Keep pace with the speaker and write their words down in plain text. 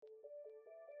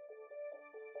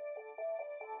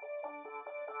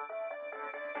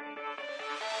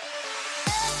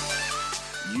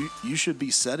you should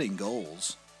be setting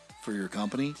goals for your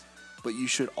company, but you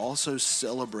should also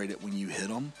celebrate it when you hit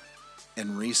them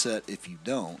and reset if you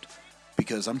don't.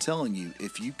 Because I'm telling you,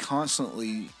 if you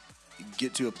constantly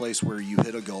get to a place where you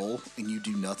hit a goal and you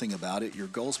do nothing about it, your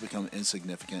goals become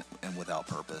insignificant and without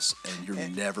purpose, and you're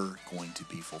never going to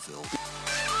be fulfilled.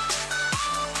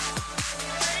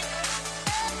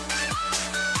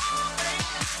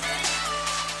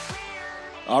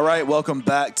 All right, welcome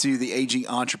back to the Aging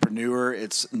Entrepreneur.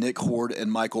 It's Nick Horde and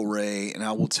Michael Ray, and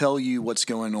I will tell you what's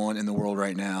going on in the world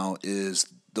right now is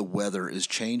the weather is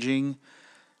changing.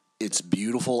 It's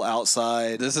beautiful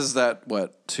outside. This is that,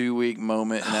 2-week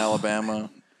moment in Alabama?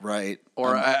 Right.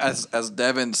 Or as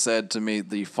Devin said to me,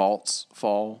 the false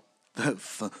fall.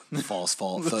 False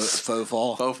fall. Faux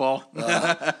fall. Faux fall.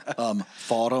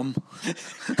 Fought 'em.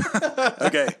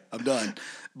 Okay, I'm done.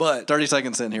 But 30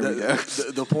 seconds in, here we go.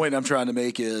 The point I'm trying to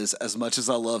make is, as much as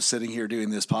I love sitting here doing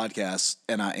this podcast,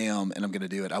 and I'm going to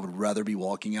do it, I would rather be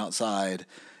walking outside,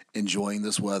 enjoying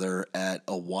this weather at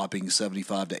a whopping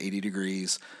 75 to 80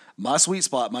 degrees. My sweet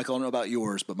spot, Michael, I don't know about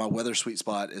yours, but my weather sweet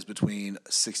spot is between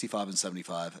 65 and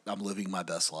 75. I'm living my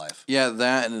best life. Yeah,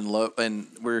 that and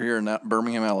we're here in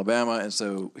Birmingham, Alabama, and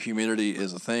so humidity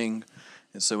is a thing.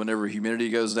 And so whenever humidity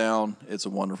goes down, it's a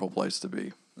wonderful place to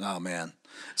be. Oh, man.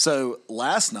 So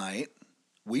last night,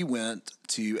 we went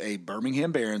to a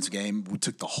Birmingham Barons game. We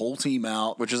took the whole team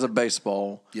out. Which is a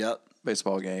baseball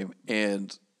game,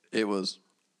 and it was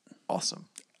awesome.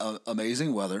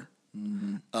 Amazing weather.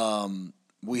 Mm-hmm.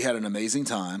 We had an amazing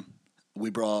time.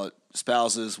 We brought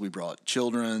spouses. We brought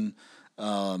children.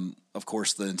 Of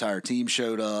course, the entire team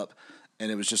showed up,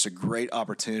 and it was just a great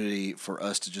opportunity for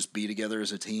us to just be together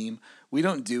as a team. We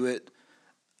don't do it.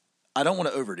 I don't want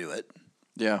to overdo it.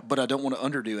 Yeah. But I don't want to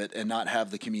underdo it and not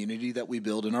have the community that we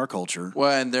build in our culture.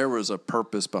 Well, and there was a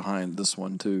purpose behind this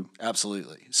one, too.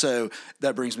 Absolutely. So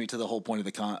that brings me to the whole point of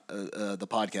the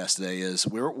podcast today is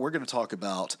we're going to talk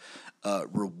about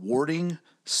rewarding,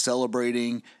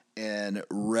 celebrating, and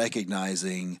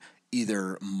recognizing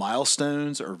either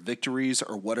milestones or victories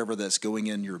or whatever that's going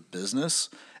in your business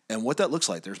and what that looks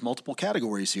like. There's multiple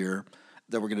categories here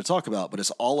that we're going to talk about, but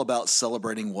it's all about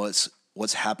celebrating what's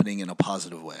happening in a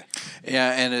positive way.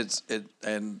 Yeah, and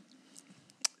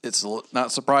it's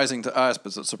not surprising to us,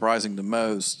 but it's surprising to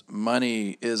most.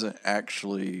 Money isn't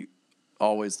actually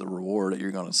always the reward that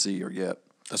you're going to see or get.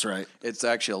 That's right. It's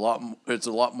actually a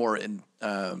lot more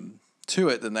to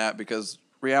it than that, because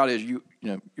reality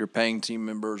is you're paying team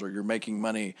members or you're making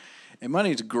money, and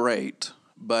money is great,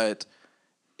 but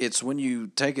it's when you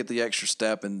take it the extra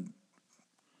step and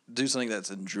do something that's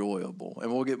enjoyable.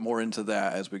 And we'll get more into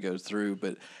that as we go through.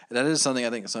 But that is something I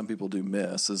think some people do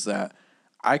miss, is that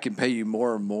I can pay you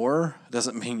more and more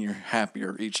doesn't mean you're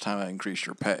happier each time I increase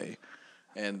your pay.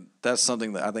 And that's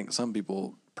something that I think some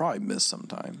people probably miss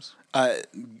sometimes.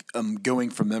 I'm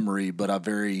going from memory, but I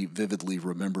very vividly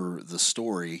remember the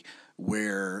story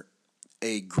where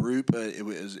a group, it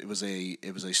was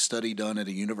a study done at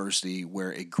a university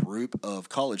where a group of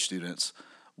college students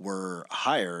were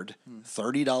hired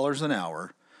 $30 an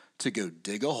hour to go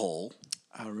dig a hole.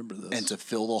 I remember this. And to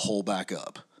fill the hole back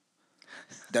up.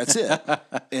 That's it.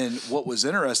 And what was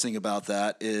interesting about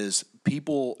that is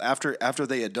people, after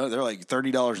they had done it, they're like,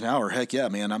 $30 an hour, heck yeah,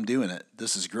 man, I'm doing it.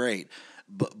 This is great.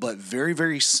 But very,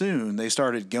 very soon they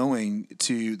started going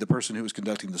to the person who was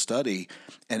conducting the study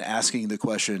and asking the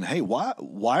question, hey,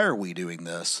 why are we doing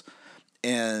this?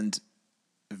 And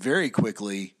very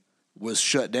quickly was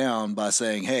shut down by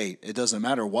saying, hey, it doesn't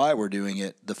matter why we're doing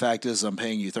it. The fact is I'm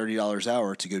paying you $30 an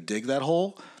hour to go dig that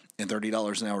hole and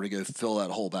 $30 an hour to go fill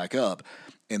that hole back up.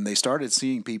 And they started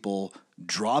seeing people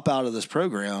drop out of this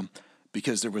program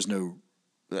because there was no,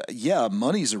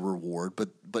 money's a reward,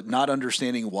 but not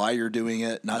understanding why you're doing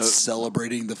it, not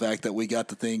celebrating the fact that we got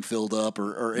the thing filled up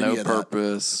or any of that. No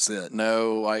purpose. That's it.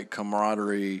 No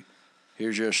camaraderie.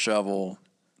 Here's your shovel.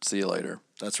 See you later.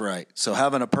 That's right. So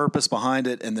having a purpose behind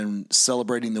it and then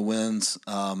celebrating the wins.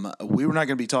 We were not going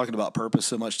to be talking about purpose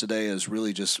so much today as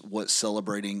really just what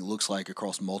celebrating looks like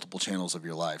across multiple channels of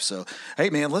your life. So, hey,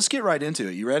 man, let's get right into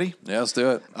it. You ready? Yeah, let's do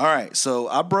it. All right. So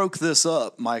I broke this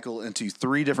up, Michael, into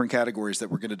 3 different categories that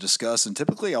we're going to discuss. And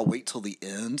typically I'll wait till the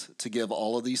end to give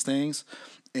all of these things.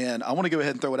 And I want to go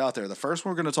ahead and throw it out there. The first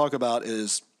one we're going to talk about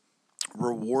is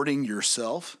rewarding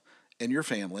yourself and your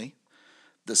family.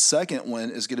 The second one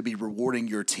is going to be rewarding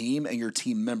your team and your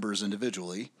team members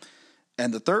individually.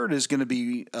 And the third is going to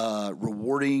be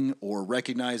rewarding or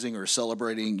recognizing or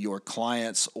celebrating your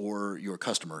clients or your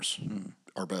customers,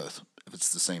 or both, if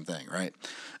it's the same thing, right?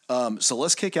 So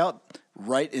let's kick out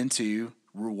right into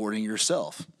rewarding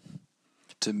yourself.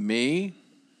 To me,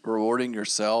 rewarding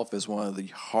yourself is one of the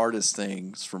hardest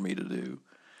things for me to do.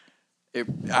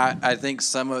 I think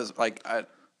some of like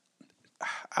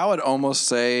I would almost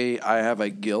say I have a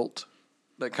guilt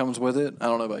that comes with it. I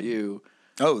don't know about you.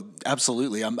 Oh,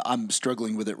 absolutely. I'm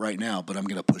struggling with it right now, but I'm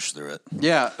going to push through it.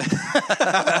 Yeah,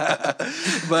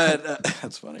 but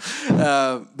that's funny.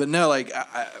 But no, like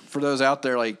for those out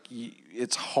there, like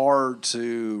it's hard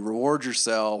to reward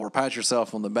yourself or pat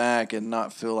yourself on the back and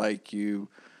not feel like you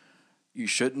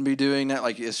shouldn't be doing that.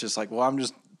 Like it's just like, well, I'm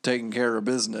just taking care of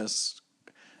business.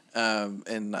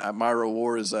 And my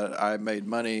reward is that I made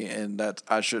money, and that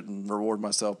I shouldn't reward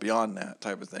myself beyond that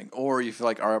type of thing. Or you feel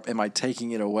like, am I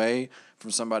taking it away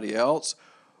from somebody else,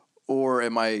 or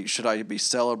should I be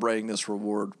celebrating this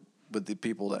reward with the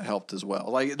people that helped as well?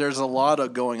 Like, there's a lot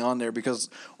of going on there because,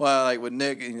 well, like with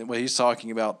Nick, what he's talking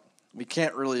about, we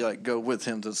can't really like go with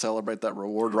him to celebrate that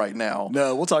reward right now.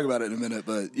 No, we'll talk about it in a minute,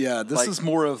 but yeah, this is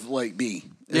more of like me.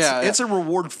 It's a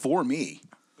reward for me.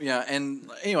 Yeah, and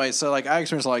anyway, so like I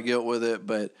experience a lot of guilt with it,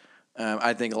 but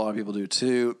I think a lot of people do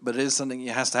too. But it is something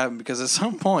that has to happen because at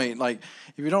some point, like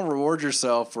if you don't reward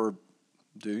yourself for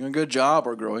doing a good job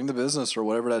or growing the business or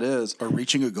whatever that is, or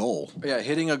reaching a goal,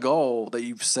 hitting a goal that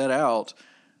you've set out,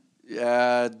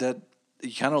 that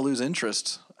you kind of lose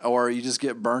interest or you just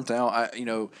get burnt out.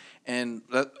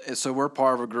 So we're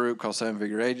part of a group called Seven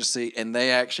Figure Agency, and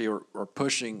they actually are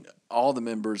pushing all the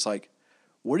members like,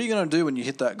 what are you going to do when you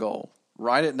hit that goal?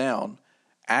 Write it down.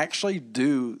 Actually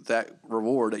do that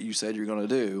reward that you said you're going to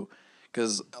do,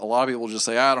 because a lot of people just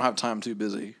say, I don't have time, I'm too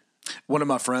busy. One of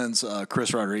my friends,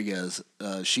 Chris Rodriguez,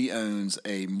 she owns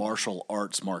a martial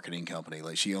arts marketing company.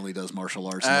 Like she only does martial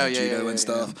arts and judo and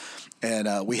stuff. Yeah.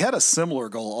 And we had a similar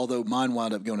goal, although mine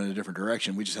wound up going in a different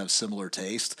direction. We just have similar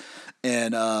taste.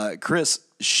 And Chris,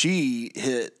 she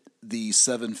hit the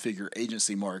 7-figure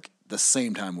agency mark the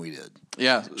same time we did.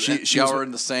 Yeah, y'all were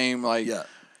in the same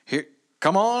here.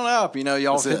 Come on up,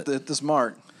 y'all hit this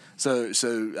mark. So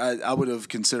I would have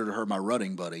considered her my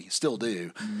running buddy, still do.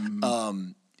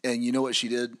 Mm-hmm. And you know what she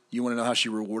did? You want to know how she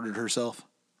rewarded herself?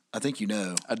 I think you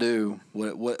know. I do.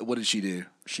 What did she do?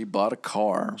 She bought a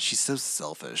car. She's so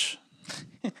selfish.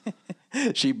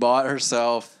 She bought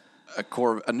herself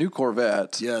a new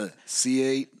Corvette. Yeah,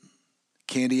 C8,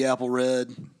 candy apple red.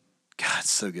 God,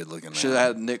 it's so good looking. Should have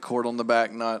had Nick Cord on the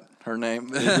back, not her name.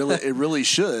 It really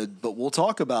should. But we'll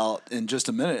talk about in just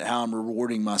a minute how I'm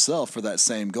rewarding myself for that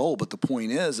same goal. But the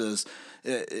point is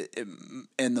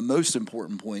and the most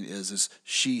important point is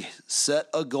she set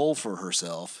a goal for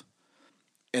herself,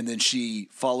 and then she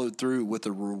followed through with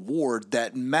a reward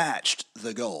that matched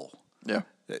the goal. Yeah,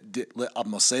 I'm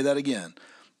gonna say that again.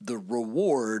 The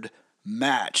reward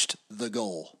matched the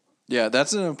goal. Yeah,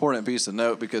 that's an important piece to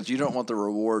note because you don't want the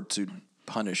reward to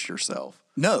punish yourself.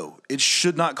 No, it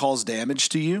should not cause damage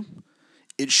to you.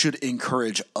 It should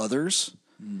encourage others.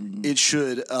 Mm-hmm. It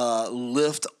should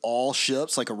lift all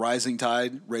ships, like a rising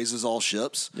tide raises all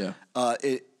ships. Yeah.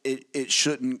 It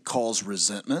shouldn't cause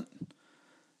resentment.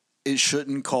 It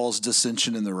shouldn't cause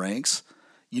dissension in the ranks.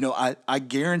 I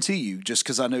guarantee you, just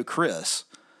because I know Chris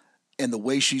and the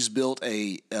way she's built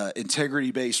a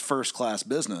integrity-based first-class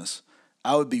business,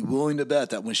 I would be willing to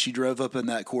bet that when she drove up in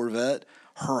that Corvette,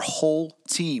 her whole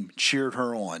team cheered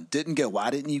her on. Didn't go, why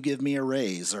didn't you give me a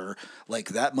raise? Or like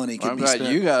that money could be spent. I'm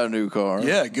glad you got a new car.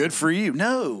 Yeah, good for you.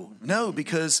 No,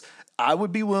 because I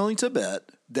would be willing to bet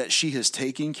that she has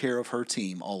taken care of her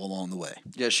team all along the way.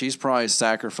 Yeah, she's probably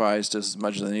sacrificed as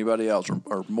much as anybody else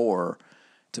or more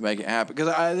to make it happen. Because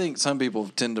I think some people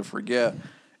tend to forget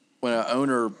when an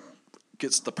owner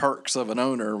gets the perks of an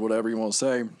owner, whatever you want to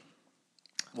say.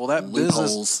 Well, that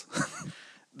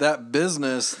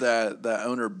business that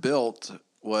owner built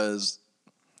was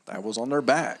on their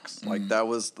backs. Mm.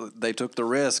 Like they took the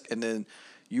risk, and then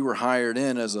you were hired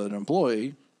in as an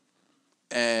employee,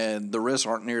 and the risks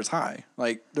aren't near as high.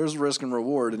 Like there's risk and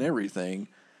reward in everything,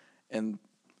 and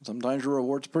sometimes your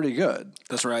reward's pretty good.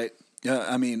 That's right. Yeah,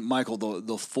 I mean, Michael,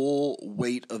 the full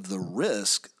weight of the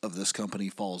risk of this company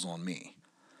falls on me.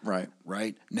 Right.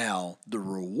 Right. Now, the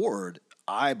reward,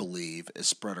 I believe, is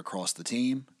spread across the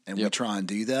team, and we try and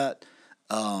do that.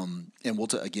 And we'll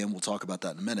talk about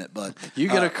that in a minute. But you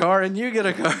get a car, and you get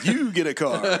a car. You get a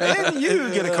car, and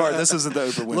you get a car. This isn't the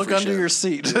Oprah Winfrey Look under show. your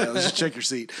seat. Yeah, let's just check your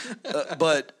seat.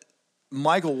 But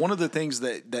Michael, one of the things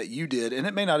that you did, and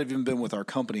it may not have even been with our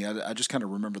company, I just kind of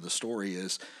remember the story,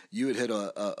 is you had hit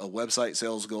a website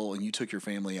sales goal, and you took your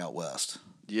family out west.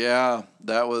 Yeah,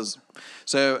 that was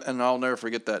so, and I'll never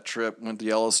forget that trip. Went to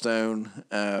Yellowstone.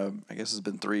 I guess it's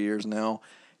been 3 years now,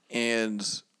 and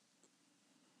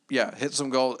hit some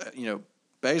goals.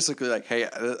 Basically like, hey,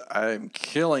 I'm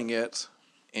killing it,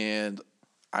 and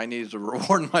I need to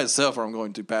reward myself or I'm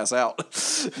going to pass out.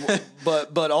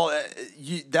 But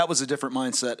that was a different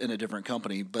mindset in a different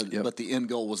company. But the end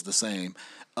goal was the same.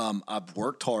 I've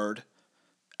worked hard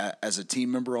as a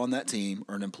team member on that team,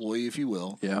 or an employee, if you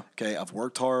will. Yeah. Okay. I've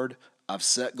worked hard. I've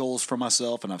set goals for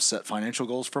myself, and I've set financial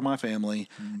goals for my family,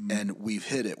 and we've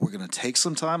hit it. We're going to take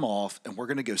some time off, and we're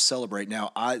going to go celebrate.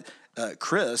 Now,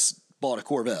 Chris bought a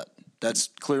Corvette. That's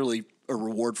clearly a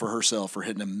reward for herself for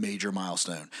hitting a major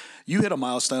milestone. You hit a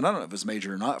milestone. I don't know if it's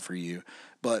major or not for you,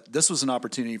 but this was an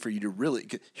opportunity for you to really.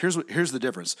 Here's the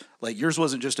difference. Like, yours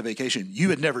wasn't just a vacation. You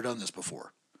had never done this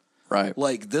before. Right.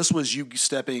 Like, this was you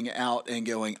stepping out and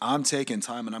going, I'm taking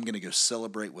time and I'm going to go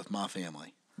celebrate with my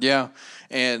family. Yeah,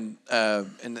 and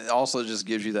it also just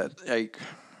gives you that, like,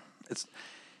 it's,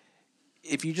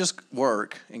 if you just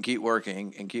work and keep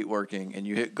working and keep working and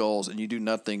you hit goals and you do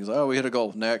nothing, it's, we hit a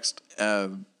goal, next,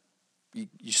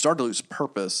 you start to lose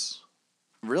purpose,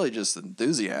 really just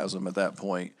enthusiasm at that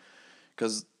point,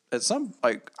 because at some,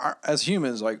 like, as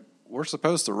humans, like, we're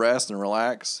supposed to rest and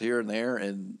relax here and there,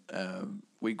 and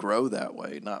we grow that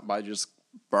way, not by just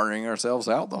burning ourselves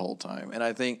out the whole time. And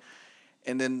I think.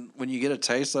 And then when you get a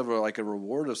taste of like a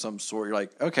reward of some sort, you're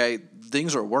like, okay,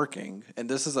 things are working, and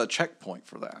this is a checkpoint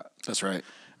for that. That's right.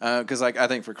 Because like I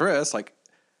think for Chris, like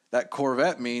that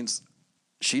Corvette means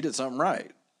she did something right.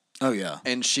 Oh yeah.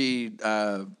 And she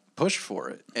pushed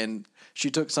for it, and she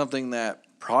took something that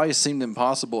probably seemed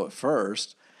impossible at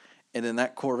first, and then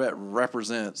that Corvette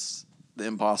represents the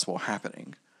impossible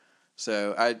happening.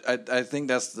 So I think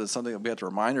that's something that we have to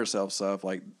remind ourselves of,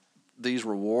 like. These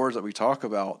rewards that we talk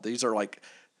about, these are like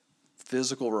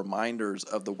physical reminders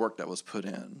of the work that was put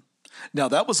in. Now,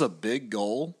 that was a big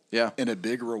goal, yeah, and a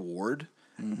big reward,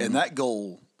 and that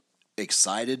goal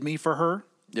excited me for her.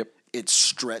 Yep, it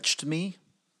stretched me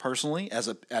personally at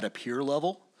a peer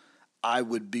level. I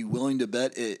would be willing to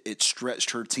bet it stretched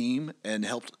her team and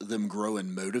helped them grow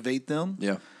and motivate them.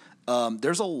 Yeah.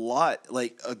 There's a lot,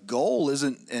 like a goal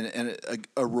isn't, and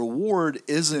a reward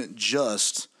isn't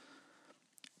just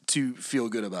to feel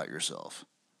good about yourself,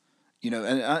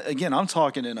 and again, I'm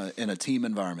talking in a team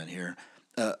environment here.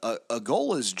 A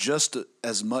goal is just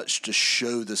as much to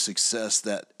show the success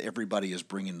that everybody is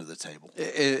bringing to the table.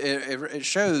 It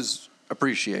shows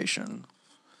appreciation.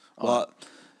 Well,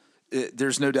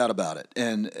 there's no doubt about it.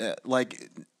 And like,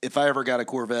 if I ever got a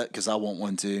Corvette, because I want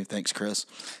one too. Thanks, Chris.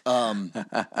 I've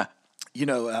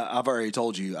already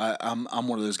told you, I'm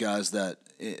one of those guys that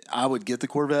I would get the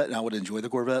Corvette and I would enjoy the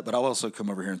Corvette, but I'll also come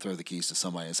over here and throw the keys to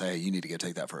somebody and say, hey, you need to go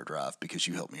take that for a drive because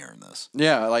you helped me earn this.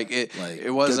 Yeah,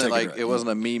 it wasn't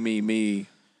a me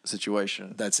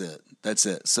situation. That's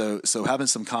it. So having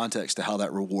some context to how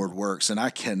that reward works, and I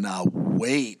cannot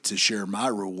wait to share my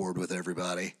reward with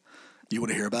everybody. You want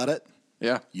to hear about it?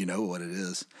 Yeah. You know what it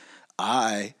is.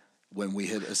 When we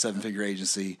hit a 7-figure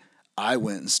agency, I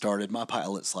went and started my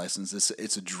pilot's license.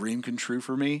 It's a dream come true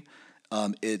for me.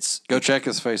 Go check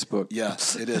his Facebook.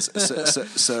 Yes, it is.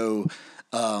 So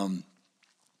the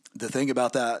thing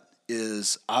about that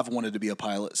is I've wanted to be a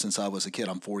pilot since I was a kid.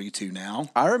 I'm 42 now.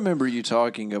 I remember you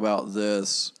talking about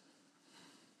this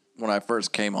when I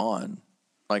first came on.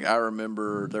 Like, I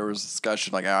remember there was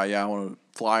discussion like, I want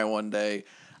to fly one day.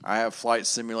 I have Flight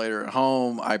Simulator at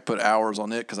home. I put hours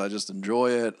on it because I just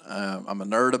enjoy it. I'm a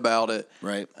nerd about it.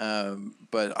 Right.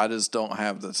 But I just don't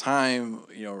have the time,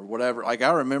 or whatever. Like,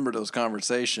 I remember those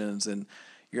conversations, and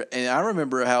I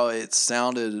remember how it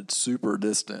sounded super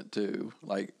distant too.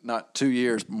 Like, not 2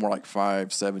 years, but more like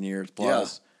 5, 7 years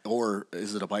plus. Yeah. Or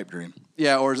is it a pipe dream?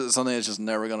 Yeah, or is it something that's just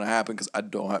never going to happen because I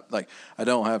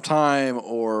don't have time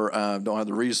or don't have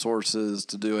the resources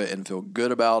to do it and feel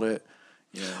good about it.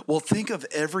 Yeah. Well, think of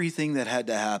everything that had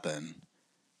to happen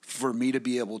for me to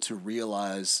be able to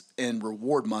realize and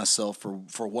reward myself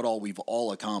for what all we've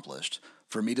all accomplished,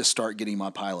 for me to start getting my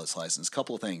pilot's license.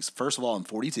 Couple of things. First of all, I'm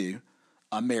 42.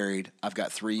 I'm married. I've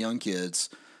got 3 young kids.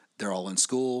 They're all in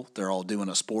school. They're all doing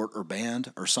a sport or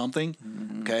band or something.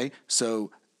 Mm-hmm. Okay?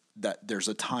 So that there's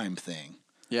a time thing.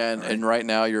 Yeah, and right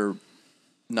now you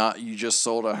just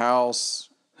sold a house.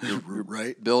 You're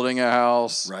right. Building a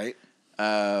house. Right.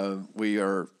 We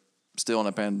are still in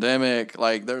a pandemic.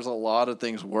 Like, there's a lot of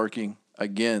things working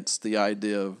against the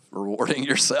idea of rewarding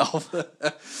yourself.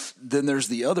 Then there's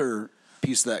the other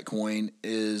piece of that coin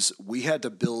is we had to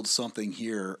build something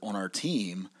here on our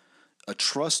team, a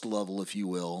trust level, if you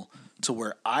will, to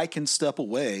where I can step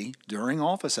away during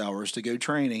office hours to go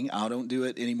training. I don't do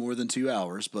it any more than 2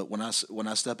 hours, but when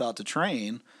I step out to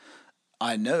train,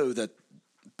 I know that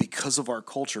because of our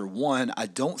culture, one, I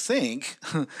don't think,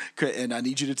 and I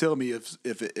need you to tell me if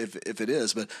it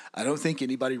is, but I don't think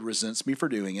anybody resents me for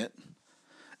doing it.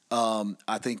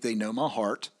 I think they know my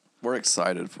heart. We're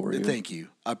excited for you. Thank you.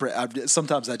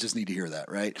 Sometimes I just need to hear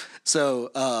that, right? So,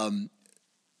 I'm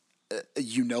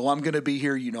going to be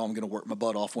here. I'm going to work my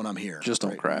butt off when I'm here. Just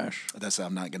don't crash.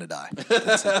 I'm not going to die.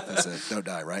 That's it. Don't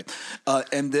die, right?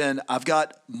 And then I've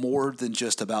got more than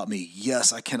just about me.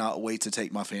 Yes, I cannot wait to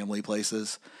take my family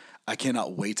places. I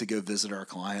cannot wait to go visit our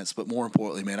clients. But more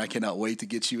importantly, man, I cannot wait to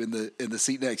get you in the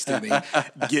seat next to me.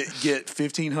 Get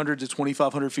 1,500 to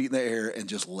 2,500 feet in the air and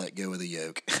just let go of the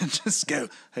yoke and just go.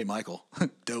 Hey, Michael,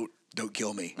 don't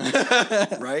kill me,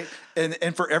 right?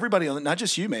 And for everybody on, not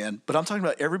just you, man, but I'm talking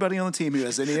about everybody on the team who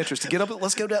has any interest to get up.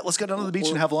 Let's go down to the beach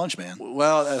and have lunch, man.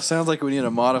 Well, it sounds like we need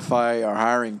to modify our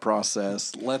hiring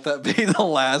process. Let that be the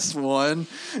last one.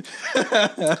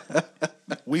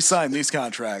 We sign these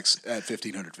contracts at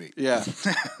 1,500 feet. Yeah,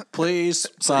 please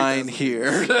sign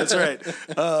here. That's right.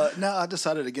 No, I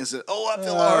decided against it. Oh, I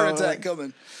feel a heart attack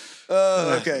coming.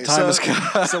 Okay, time is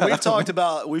coming. So we've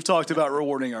talked about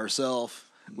rewarding ourselves.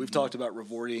 We've talked about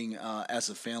rewarding as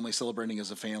a family, celebrating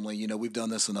as a family. You know, we've done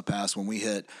this in the past when we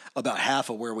hit about half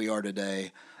of where we are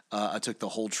today. I took the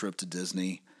whole trip to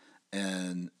Disney,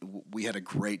 and we had a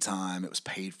great time. It was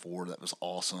paid for. That was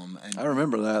awesome. And I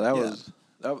remember that.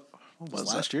 That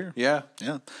was last year. Yeah.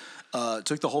 Yeah.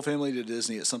 Took the whole family to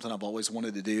Disney. It's something I've always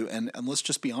wanted to do. And let's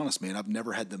just be honest, man, I've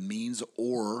never had the means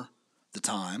or the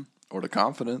time. Or the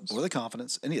confidence.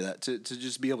 Any of that, to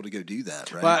just be able to go do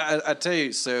that, right? Well, I tell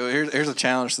you, so here's a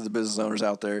challenge to the business owners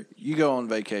out there. You go on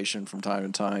vacation from time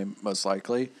to time, most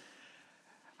likely.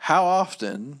 How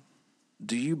often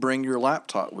do you bring your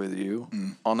laptop with you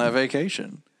on that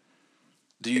vacation?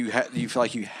 Do you feel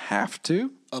like you have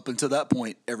to? Up until that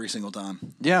point, every single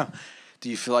time. Yeah. Do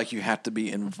you feel like you have to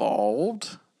be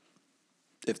involved?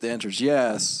 If the answer is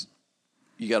yes,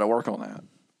 you got to work on that.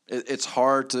 It's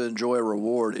hard to enjoy a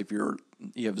reward if you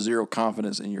have zero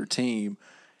confidence in your team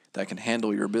that can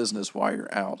handle your business while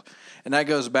you're out. And that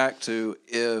goes back to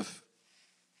if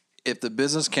the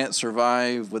business can't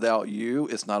survive without you,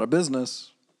 it's not a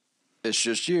business. It's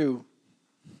just you.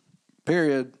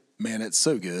 Period. Man, it's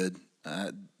so good.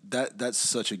 That's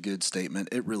such a good statement.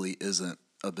 It really isn't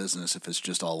a business if it's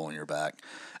just all on your back.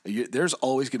 There's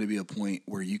always going to be a point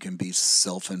where you can be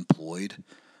self-employed.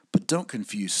 But don't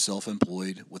confuse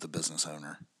self-employed with a business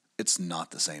owner. It's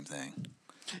not the same thing.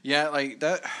 Yeah, like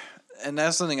that, and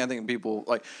that's something I think people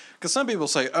like. Because some people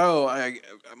say, "Oh,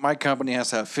 my company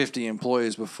has to have 50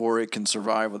 employees before it can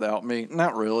survive without me."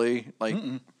 Not really. Like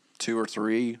 2 or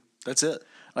 3. That's it.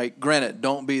 Like, granted,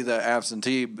 don't be the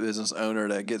absentee business owner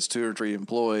that gets 2 or 3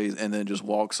 employees and then just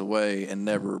walks away and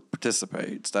never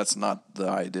participates. That's not the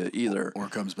idea either. Or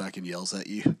comes back and yells at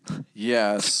you.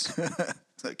 Yes.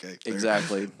 Okay.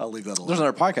 Exactly. I'll leave that alone. There's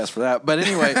another podcast for that. But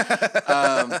anyway,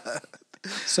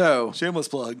 so. Shameless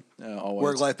plug.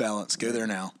 Work-life balance. Go there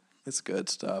now. It's good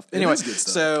stuff. Anyway, good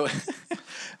stuff. So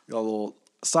got a little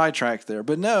sidetrack there.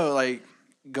 But no, like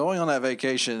going on that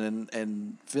vacation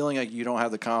and feeling like you don't have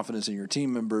the confidence in your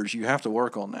team members, you have to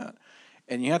work on that.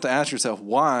 And you have to ask yourself,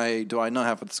 why do I not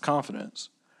have this confidence?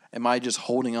 Am I just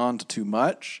holding on to too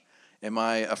much? Am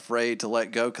I afraid to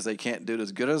let go because they can't do it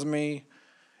as good as me?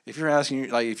 If you're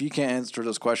asking, like, if you can't answer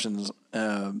those questions,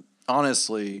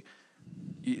 honestly,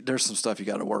 there's some stuff you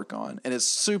got to work on. And it's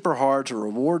super hard to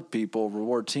reward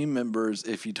team members,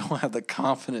 if you don't have the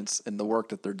confidence in the work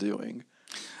that they're doing.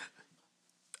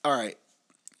 All right,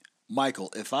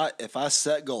 Michael, if I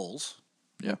set goals,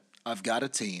 yeah, I've got a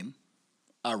team,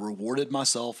 I rewarded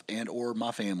myself and or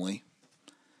my family,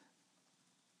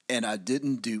 and I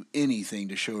didn't do anything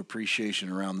to show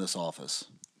appreciation around this office.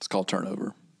 It's called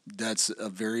turnover. That's a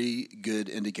very good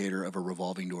indicator of a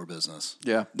revolving door business.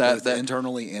 Yeah, both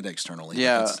internally and externally.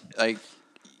 Yeah,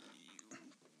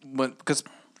 because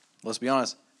let's be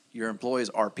honest, your employees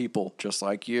are people just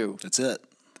like you. That's it.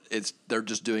 They're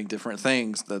just doing different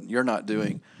things that you're not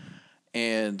doing,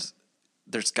 and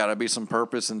there's got to be some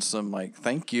purpose and some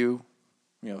thank you.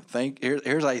 You know,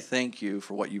 here's I thank you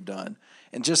for what you've done,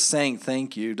 and just saying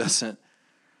thank you doesn't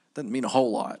mean a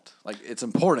whole lot. Like, it's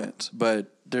important,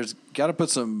 but there's got to put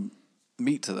some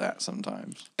meat to that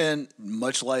sometimes. And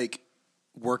much like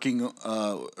working,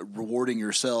 rewarding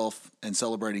yourself and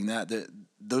celebrating that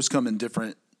those come in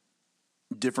different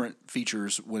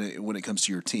features when it comes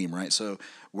to your team, right? So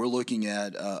we're looking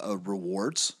at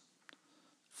rewards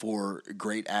for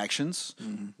great actions.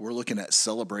 Mm-hmm. We're looking at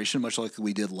celebration, much like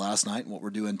we did last night and what we're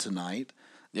doing tonight.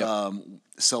 Yep.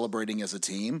 Celebrating as a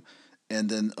team. And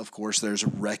then, of course, there's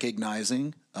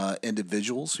recognizing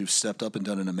individuals who've stepped up and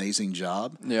done an amazing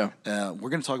job. Yeah, we're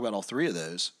going to talk about all 3 of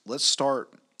those. Let's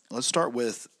start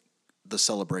with the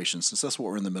celebration, since that's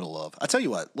what we're in the middle of. I tell you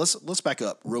what, let's back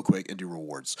up real quick and do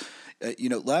rewards.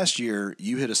 Last year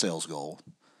you hit a sales goal,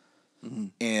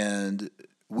 and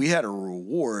we had a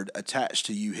reward attached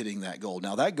to you hitting that goal.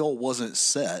 Now that goal wasn't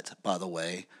set, by the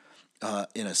way,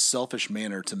 in a selfish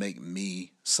manner to make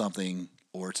me something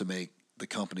or to make the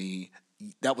company.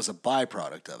 That was a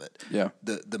byproduct of it. Yeah.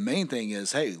 The main thing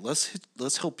is, hey,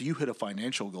 let's help you hit a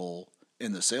financial goal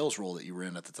in the sales role that you were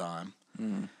in at the time,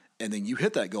 and then you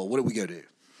hit that goal. What do we go do?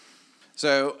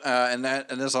 So, and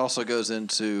this also goes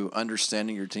into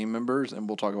understanding your team members, and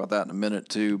we'll talk about that in a minute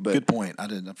too. But Good point. I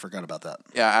forgot about that.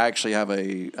 yeah, I actually have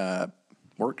a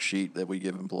worksheet that we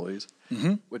give employees,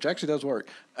 which actually does work.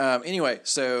 Anyway,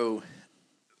 so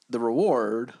the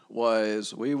reward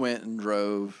was we went and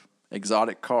drove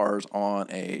exotic cars on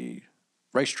a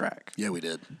racetrack. Yeah, we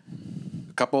did.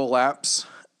 A couple of laps,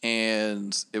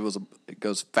 and it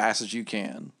goes fast as you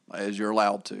can, as you're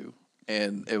allowed to,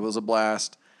 and it was a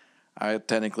blast. I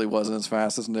technically wasn't as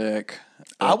fast as Nick.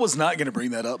 I was not going to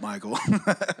bring that up, Michael.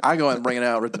 I go ahead and bring it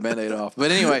out, rip the Band-Aid off.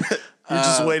 But anyway, You're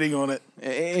just waiting on it.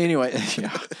 Anyway,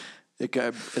 yeah,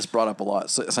 it's brought up a lot.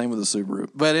 Same with the Subaru.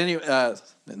 But anyway,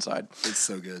 inside. It's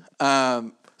so good.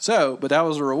 But that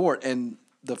was a reward, and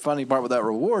the funny part with that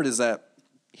reward is that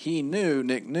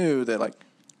Nick knew that, like,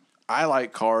 I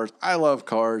like cars, I love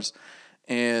cars,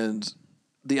 and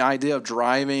the idea of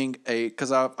driving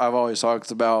because I've always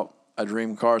talked about a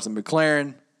dream car is a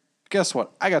McLaren. Guess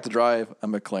what? I got to drive a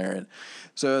McLaren.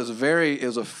 So it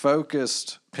was a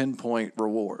focused pinpoint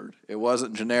reward. It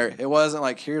wasn't generic. It wasn't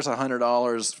like, here's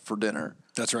 $100 for dinner.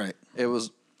 That's right. It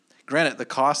was, granted, the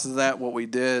cost of that, what we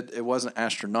did, it wasn't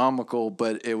astronomical,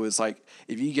 but it was like,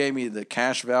 if you gave me the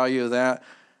cash value of that,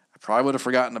 I probably would have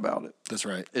forgotten about it. That's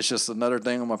right. It's just another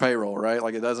thing on my payroll, right?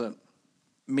 Like, it doesn't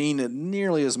mean it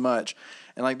nearly as much.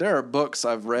 And, like, there are books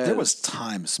I've read. There was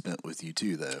time spent with you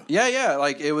too, though. Yeah.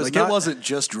 Like, it was like, it wasn't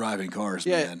just driving cars,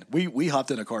 man. We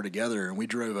hopped in a car together and we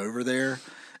drove over there.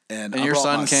 And your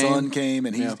son came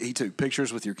and he took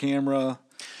pictures with your camera.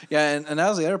 Yeah, and that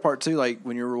was the other part too. Like,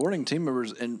 when you're rewarding team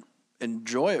members, and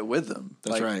enjoy it with them.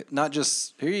 That's like, right. Not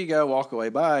just, here you go, walk away,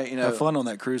 bye. Have fun on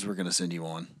that cruise we're going to send you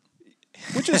on.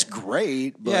 Which is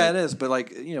great. But yeah, it is. But,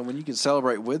 like, when you can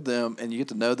celebrate with them and you get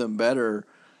to know them better,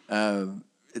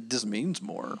 it just means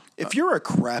more. If you're a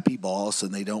crappy boss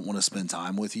and they don't want to spend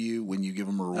time with you when you give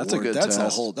them a reward, that's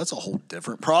a whole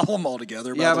different problem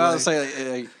altogether. Yeah, but I would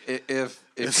say,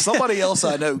 if somebody else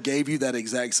I know gave you that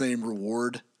exact same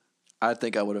reward, I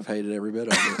think I would have hated every bit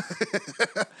of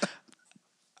it.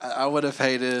 I would have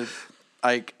hated,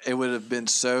 like, it would have been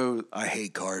so. I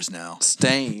hate cars now.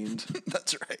 Stained.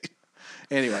 That's right.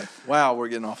 Anyway, wow, we're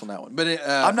getting off on that one. But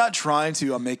I'm not trying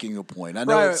to. I'm making a point. I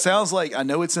know It sounds like, I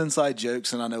know it's inside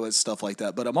jokes and I know it's stuff like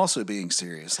that, but I'm also being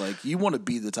serious. Like, you want to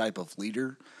be the type of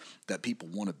leader that people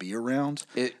want to be around.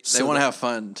 They want to have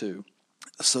fun too.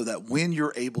 So that when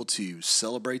you're able to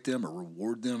celebrate them or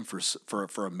reward them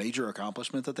for a major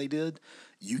accomplishment that they did,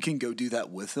 you can go do that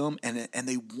with them, and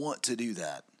they want to do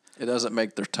that. It doesn't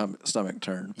make their stomach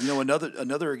turn.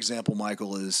 Another example,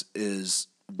 Michael, is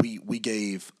we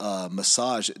gave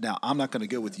massage. Now, I'm not going to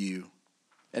go with you.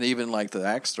 And even like the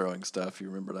axe throwing stuff, you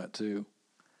remember that too.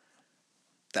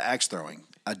 The axe throwing,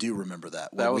 I do remember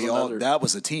that. That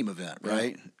was a team event,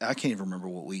 right? Yeah. I can't even remember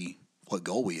what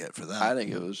goal we hit for that. I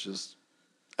think it was just,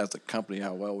 as a company,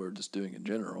 how well we were just doing in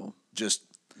general. Just,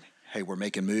 hey, we're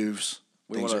making moves.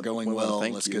 Things are going well.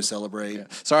 Let's go celebrate. Yeah.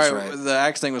 Sorry, right. The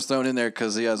axe thing was thrown in there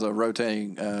because he has a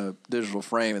rotating digital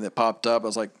frame, and it popped up. I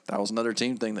was like, that was another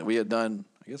team thing that we had done,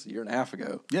 I guess, a year and a half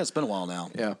ago. Yeah, it's been a while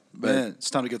now. Yeah. But man, it's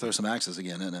time to go throw some axes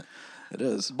again, isn't it? It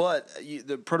is. But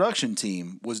the production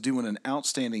team was doing an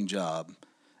outstanding job,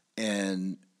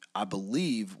 and I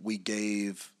believe we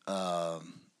gave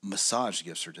massage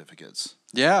gift certificates.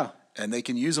 Yeah. And they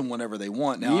can use them whenever they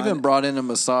want. Now, you even brought in a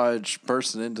massage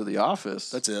person into the office.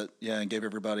 That's it. Yeah, and gave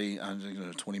everybody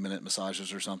 20-minute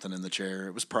massages or something in the chair.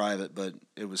 It was private, but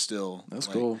it was still. That's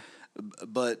cool.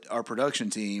 But our production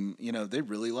team, they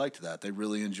really liked that. They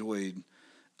really enjoyed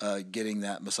getting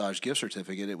that massage gift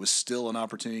certificate. It was still an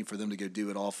opportunity for them to go do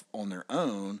it off on their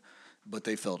own, but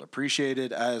they felt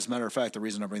appreciated. As a matter of fact, the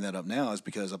reason I bring that up now is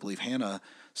because I believe Hannah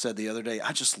said the other day,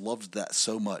 I just loved that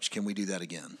so much. Can we do that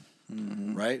again?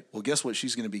 Mm-hmm. Right? Well, guess what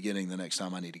she's going to be getting the next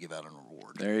time I need to give out an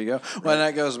award. There you go. Right? Well, and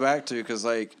that goes back to, because,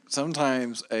 like,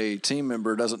 sometimes a team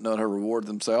member doesn't know how to reward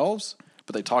themselves,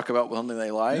 but they talk about something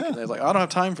they like, and they're like, I don't have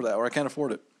time for that, or I can't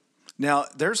afford it. Now,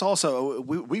 there's also,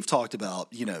 we've talked about,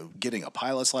 getting a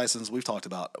pilot's license. We've talked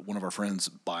about one of our friends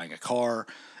buying a car.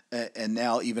 And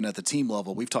now, even at the team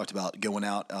level, we've talked about going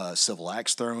out civil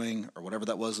axe throwing or whatever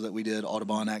that was that we did,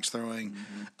 Audubon axe throwing.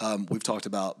 We've talked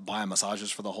about buying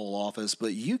massages for the whole office.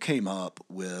 But you came up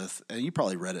with, and you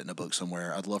probably read it in a book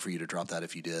somewhere. I'd love for you to drop that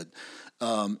if you did.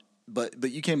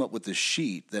 But you came up with this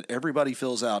sheet that everybody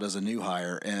fills out as a new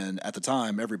hire. And at the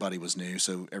time, everybody was new,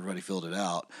 so everybody filled it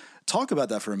out. Talk about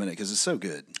that for a minute because it's so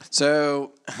good.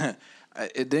 So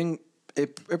it didn't.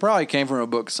 It probably came from a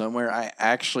book somewhere. I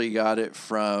actually got it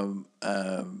from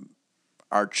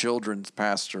our children's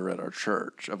pastor at our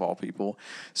church, of all people.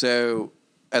 So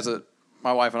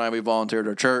my wife and I, we volunteered at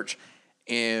our church,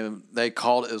 and they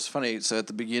called it was funny. So at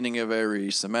the beginning of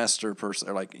every semester, or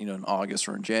like in August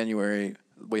or in January,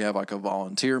 we have like a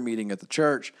volunteer meeting at the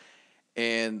church.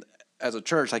 And as a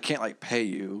church, I can't like pay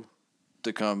you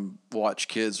to come watch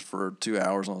kids for 2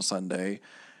 hours on a Sunday.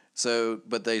 So,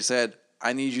 but they said,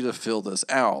 I need you to fill this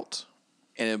out.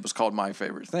 And it was called My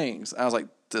Favorite Things. I was like,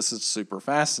 this is super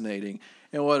fascinating.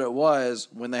 And what it was,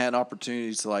 when they had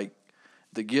opportunities to like,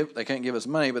 they can't give us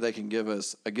money, but they can give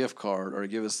us a gift card or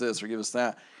give us this or give us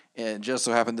that. And it just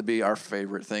so happened to be our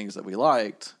favorite things that we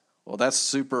liked. Well, that's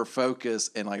super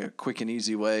focused and like a quick and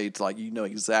easy way to like,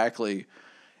 exactly,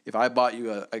 if I bought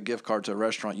you a gift card to a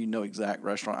restaurant, exact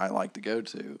restaurant I like to go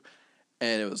to.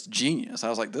 And it was genius. I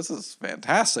was like, this is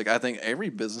fantastic. I think every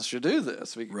business should do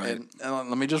this. Right. And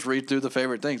let me just read through the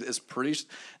favorite things. It's pretty.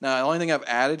 Now, the only thing I've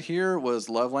added here was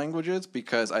love languages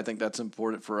because I think that's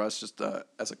important for us just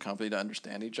as a company to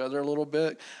understand each other a little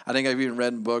bit. I think I've even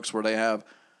read in books where they have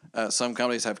some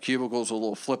companies have cubicles with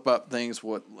little flip up things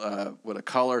with a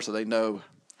color so they know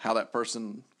how that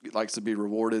person likes to be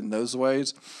rewarded in those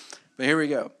ways. But here we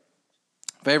go.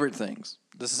 Favorite things.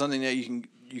 This is something that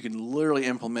you can literally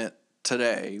implement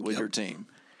today with your team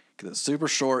because it's super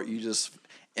short.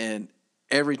 And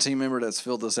every team member that's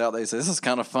filled this out, they say this is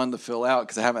kind of fun to fill out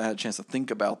because I haven't had a chance to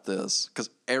think about this because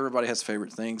everybody has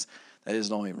favorite things. They just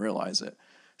don't even realize it.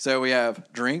 So we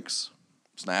have drinks,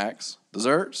 snacks,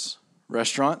 desserts,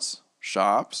 restaurants,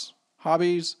 shops,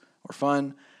 hobbies or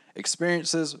fun,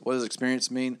 experiences. What does experience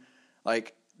mean?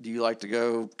 Like, do you like to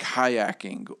go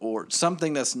kayaking or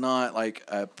something that's not like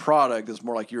a product, that's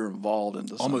more like you're involved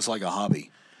in Almost like a hobby.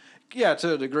 Yeah,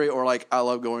 to a degree, or like I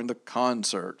love going to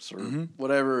concerts or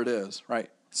whatever it is, right?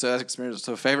 So that's experience.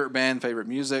 So favorite band, favorite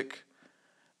music,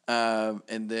 and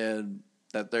then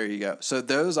there you go. So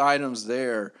those items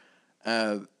there,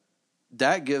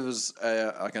 that gives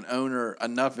like an owner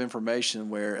enough information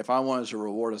where if I wanted to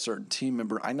reward a certain team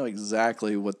member, I know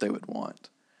exactly what they would want,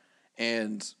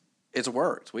 and it's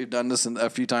worked. We've done this a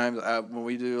few times when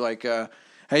we do like, hey,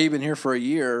 you've been here for a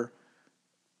year.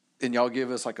 And y'all give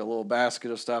us like a little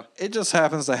basket of stuff. It just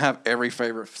happens to have every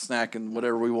favorite snack and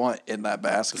whatever we want in that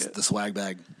basket. The swag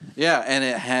bag. Yeah, and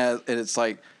it's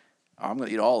like, I'm going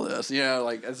to eat all this.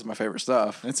 Like this is my favorite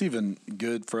stuff. It's even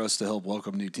good for us to help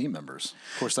welcome new team members.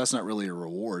 Of course, that's not really a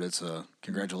reward. It's a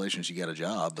congratulations, you got a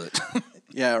job. But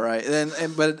yeah, right.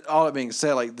 But all that being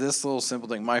said, like this little simple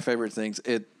thing, my favorite things,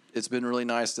 it's been really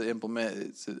nice to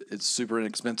implement. It's super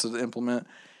inexpensive to implement,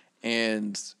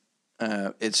 and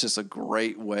it's just a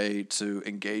great way to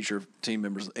engage your team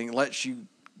members and lets you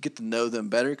get to know them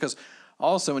better. Because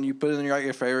also, when you put in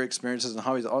your favorite experiences and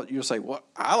hobbies, you'll say, well,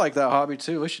 I like that hobby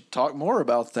too. We should talk more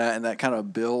about that. And that kind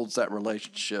of builds that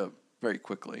relationship very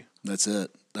quickly. That's it.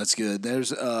 That's good.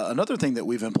 There's another thing that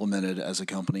we've implemented as a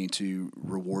company to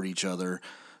reward each other.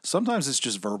 Sometimes it's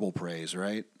just verbal praise,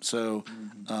 right? So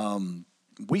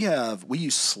we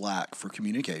use Slack for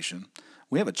communication.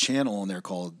 We have a channel on there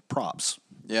called Props.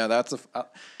 Yeah,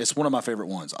 it's one of my favorite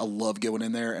ones. I love going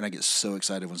in there, and I get so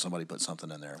excited when somebody puts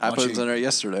something in there. I put it in there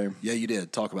yesterday. Yeah, you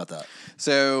did. Talk about that.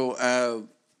 So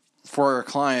for our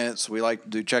clients, we like to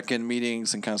do check-in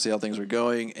meetings and kind of see how things are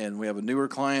going. And we have a newer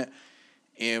client,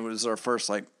 and it was our first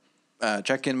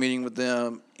check-in meeting with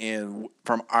them. And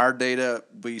from our data,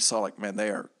 we saw like, man, they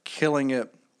are killing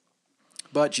it.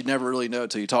 But you never really know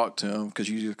until you talk to them because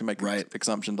you can make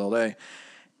assumptions all day.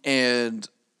 And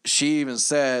she even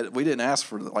said, we didn't ask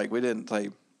for, I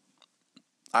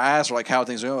asked her, how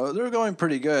things are going. They're going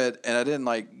pretty good. And I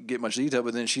didn't, get much detail.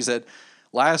 But then she said,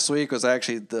 last week was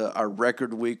actually our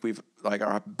record week.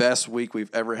 Our best week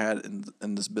we've ever had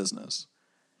in this business.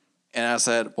 And I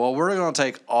said, well, we're going to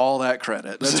take all that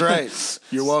credit. That's right.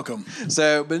 You're welcome.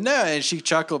 So, but no, and she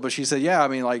chuckled, but she said, yeah,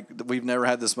 we've never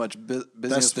had this much business.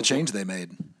 That's the change they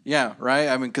made. Yeah,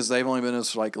 right? because they've only been in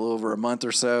this for a little over a month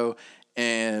or so.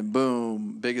 And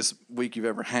boom, biggest week you've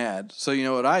ever had. So you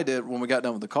know what I did when we got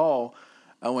done with the call?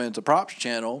 I went into Props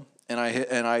channel and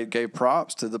I gave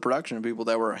props to the production people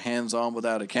that were hands on with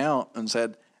that account and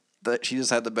said that she just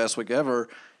had the best week ever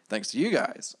thanks to you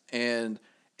guys. And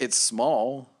it's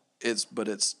small,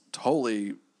 it's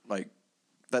totally like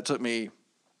that took me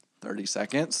 30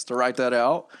 seconds to write that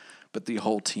out, but the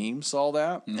whole team saw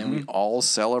that and we all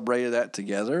celebrated that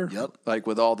together. Yep. Like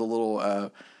with all the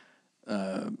little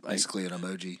Basically an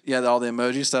emoji. yeah, all the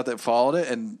emoji stuff that followed it,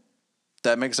 and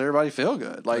that makes everybody feel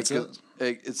good. Like That's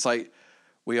it's like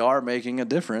we are making a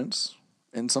difference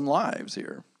in some lives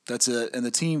here. That's it. And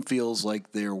the team feels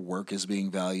like their work is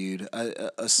being valued.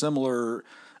 A similar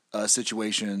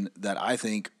situation that I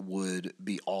think would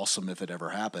be awesome if it ever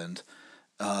happened.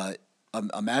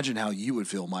 Imagine how you would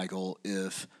feel, Michael,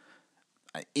 if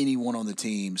anyone on the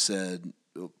team said,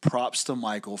 props to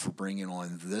Michael for bringing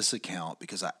on this account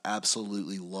because I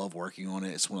absolutely love working on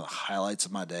it. It's one of the highlights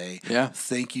of my day. Yeah.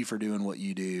 Thank you for doing what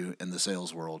you do in the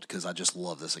sales world because I just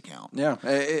love this account. Yeah.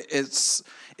 It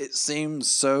seems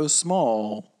so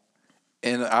small.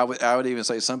 And I would even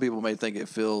say some people may think it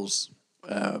feels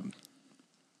not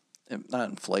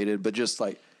inflated, but just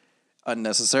like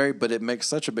unnecessary. But it makes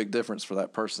such a big difference for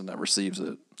that person that receives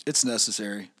it. It's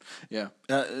necessary. Yeah.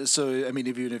 So I mean,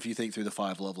 even if you think through the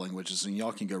 5 love languages, and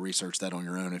y'all can go research that on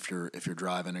your own if you're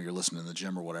driving or you're listening in the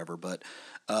gym or whatever. But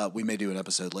we may do an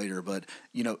episode later. But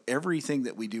everything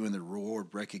that we do in the reward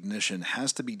recognition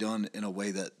has to be done in a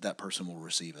way that that person will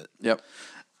receive it. Yep.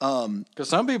 Because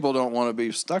some people don't want to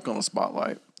be stuck on the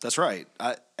spotlight. That's right.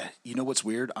 You know what's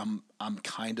weird? I'm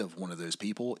kind of one of those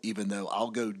people. Even though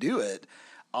I'll go do it,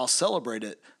 I'll celebrate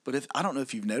it. But I don't know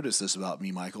if you've noticed this about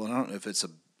me, Michael, and I don't know if it's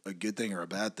a good thing or a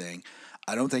bad thing.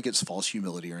 I don't think it's false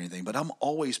humility or anything, but I'm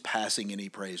always passing any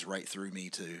praise right through me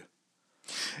to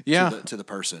the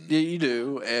person. Yeah, you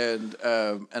do, and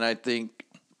I think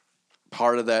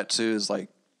part of that too is like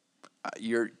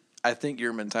I think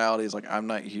your mentality is like I'm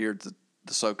not here to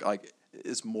soak, like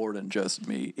it's more than just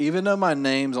me. Even though my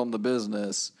name's on the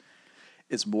business,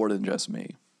 it's more than just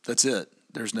me. That's it.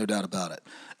 There's no doubt about it.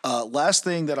 Last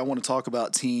thing that I want to talk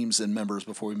about teams and members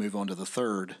before we move on to the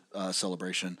third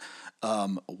celebration.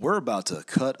 We're about to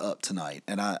cut up tonight,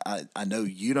 and I know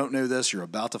you don't know this. You're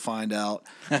about to find out,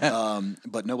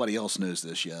 but nobody else knows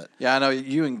this yet. Yeah, I know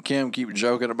you and Kim keep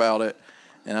joking about it,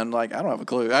 and I'm like, I don't have a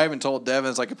clue. I even told Devin,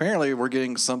 it's like, apparently we're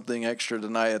getting something extra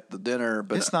tonight at the dinner,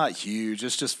 but it's not huge.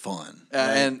 It's just fun.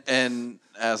 Right? And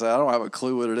as I don't have a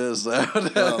clue what it is,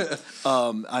 though.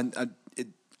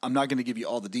 I'm not going to give you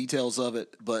all the details of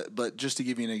it, but just to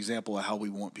give you an example of how we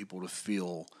want people to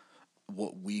feel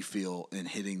what we feel in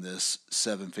hitting this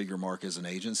 7-figure mark as an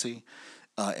agency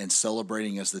and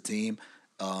celebrating as the team.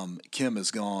 Kim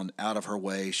has gone out of her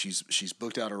way. She's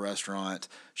booked out a restaurant.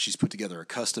 She's put together a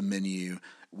custom menu.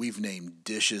 We've named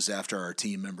dishes after our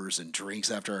team members and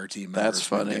drinks after our team members. That's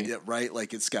funny. Right?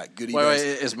 Like it's got goodies. Wait,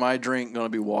 is my drink going to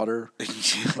be water?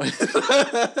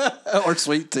 Or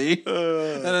sweet tea?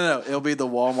 No. It'll be the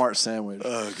Walmart sandwich.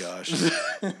 Oh, gosh.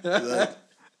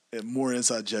 More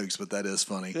inside jokes, but that is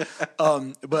funny.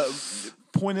 But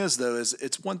point is, though, is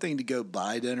it's one thing to go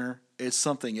buy dinner. It's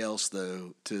something else,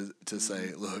 though, to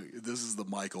say, look, this is the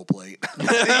Michael plate. You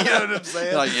know what I'm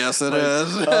saying? Like, yes, it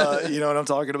is. You know what I'm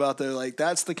talking about, though? Like,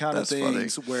 that's the kind That's of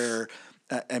things funny. where,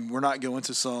 and we're not going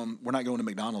to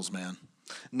McDonald's, man.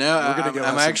 No, We're gonna go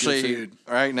have I'm some actually, good food.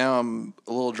 right now I'm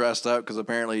a little dressed up because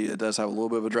apparently it does have a little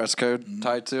bit of a dress code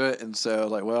tied to it. And so,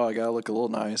 like, well, I got to look a little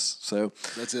nice. So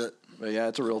That's it. But yeah,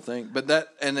 it's a real thing. But that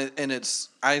it's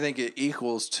I think it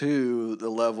equals to the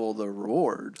level of the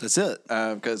reward. That's it.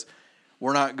 Because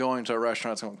we're not going to a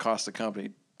restaurant that's going to cost the company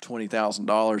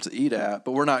 $20,000 to eat at,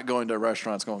 but we're not going to a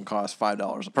restaurant that's going to cost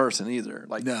 $5 a person either.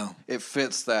 Like, No. it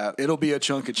fits that. It'll be a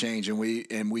chunk of change, and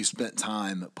we spent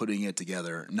time putting it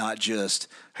together, not just,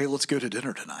 hey, let's go to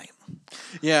dinner tonight.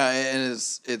 Yeah, and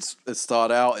it's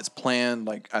thought out. It's planned.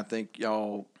 Like, I think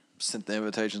y'all sent the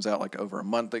invitations out like over a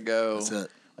month ago. That's it.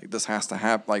 Like, this has to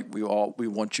happen. Like, we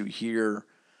want you here.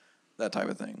 That type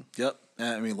of thing. Yep.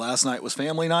 I mean, last night was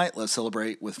family night. Let's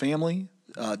celebrate with family.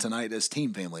 Tonight is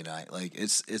team family night. Like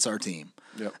it's our team.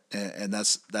 Yep. And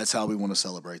that's how we want to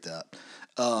celebrate that.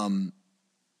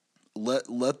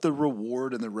 Let the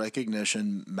reward and the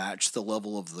recognition match the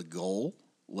level of the goal.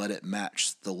 Let it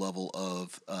match the level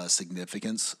of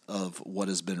significance of what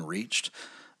has been reached.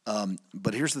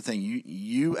 But here's the thing: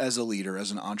 you as a leader,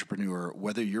 as an entrepreneur,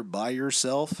 whether you're by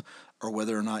yourself or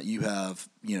whether or not you have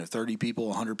 30 people,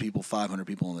 100 people, 500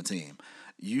 people on the team,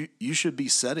 you should be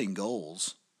setting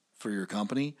goals for your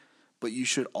company, but you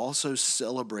should also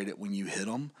celebrate it when you hit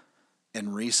them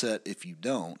and reset if you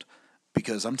don't.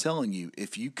 Because I'm telling you,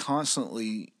 if you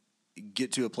constantly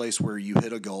get to a place where you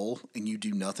hit a goal and you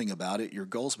do nothing about it, your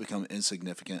goals become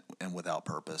insignificant and without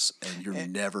purpose, and you're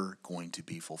never going to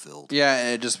be fulfilled. Yeah, and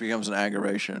it just becomes an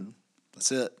aggravation.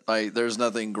 That's it. Like, there's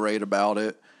nothing great about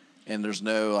it. and there's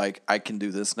no like I can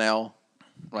do this now.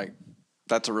 Like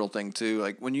that's a real thing too.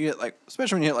 Like when you hit like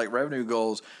especially when you hit like revenue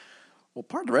goals. Well,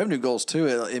 part of the revenue goals too,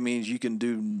 it means you can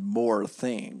do more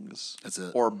things. That's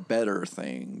it. Or better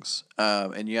things,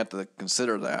 and you have to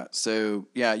consider that. So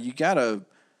yeah, you gotta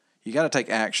take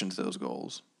action to those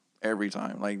goals every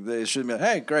time. Like it shouldn't be like,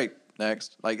 hey, great,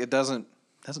 next. Like it doesn't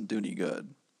do any good.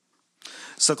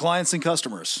 So clients and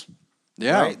customers.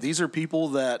 Yeah, right? These are people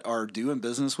that are doing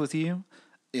business with you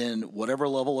in whatever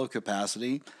level of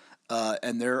capacity,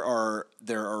 and there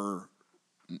are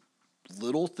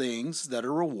little things that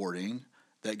are rewarding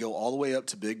that go all the way up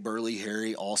to big, burly,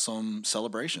 hairy, awesome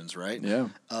celebrations, right? Yeah.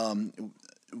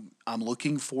 I'm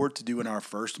looking forward to doing our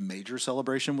first major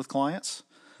celebration with clients,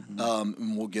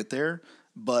 and we'll get there.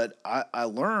 But I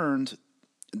learned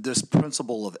this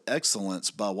principle of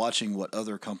excellence by watching what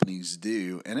other companies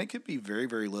do, and it could be very,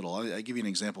 very little. I give you an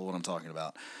example of what I'm talking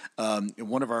about.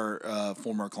 One of our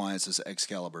former clients is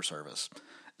Excalibur Service.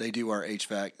 They do our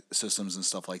HVAC systems and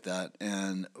stuff like that,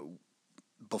 and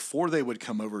before they would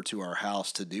come over to our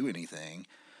house to do anything,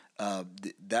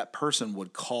 that person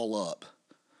would call up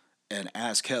and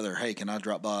ask Heather, hey, can I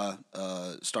drop by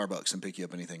Starbucks and pick you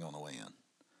up anything on the way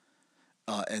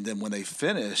in? And then when they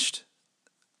finished,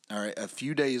 all right, a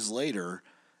few days later,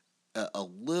 a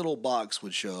little box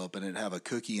would show up and it'd have a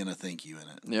cookie and a thank you in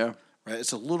it. Yeah. Right?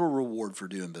 It's a little reward for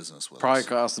doing business with Probably us.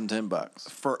 cost them $10.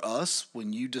 For us,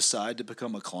 when you decide to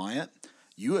become a client,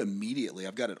 you immediately,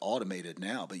 I've got it automated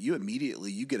now, but you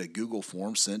get a Google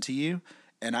form sent to you,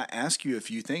 and I ask you a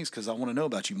few things because I want to know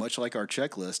about you, much like our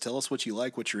checklist. Tell us what you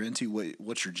like, what you're into,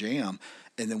 what's your jam,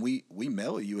 and then we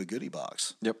mail you a goodie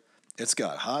box. Yep. It's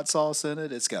got hot sauce in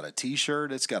it. It's got a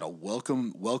T-shirt. It's got a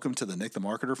welcome to the Nick the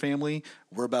Marketer family.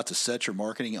 We're about to set your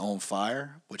marketing on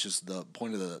fire, which is the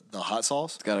point of the hot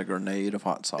sauce. It's got a grenade of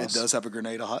hot sauce. It does have a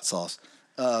grenade of hot sauce,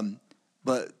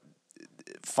 but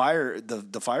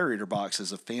the Fire Eater box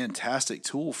is a fantastic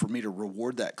tool for me to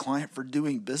reward that client for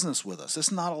doing business with us.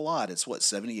 It's not a lot. It's what,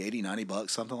 70, 80, 90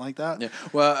 bucks, something like that. Yeah.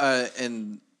 Well,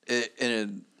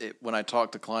 when I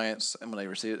talk to clients and when they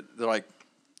receive it, they're like,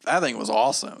 that thing was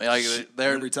awesome. Like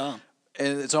they're Every time.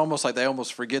 And it's almost like they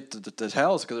almost forget to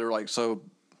tell us because they're like, so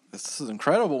this is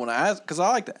incredible. When I ask, because I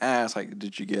like to ask, like,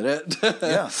 did you get it?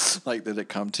 Yeah. Like, did it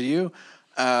come to you?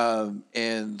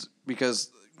 And because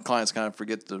clients kind of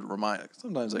forget to remind,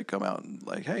 sometimes they come out and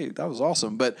like, hey, that was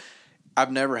awesome. But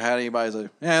I've never had anybody say,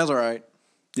 yeah, that's all right.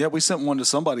 Yeah, we sent one to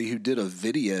somebody who did a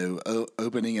video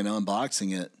opening and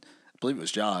unboxing it. I believe it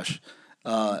was Josh.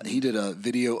 He did a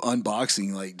video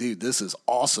unboxing, like, dude, this is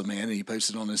awesome, man. And he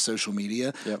posted on his social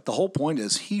media. Yep. The whole point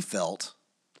is he felt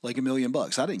like $1 million. I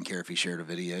didn't care if he shared a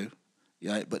video.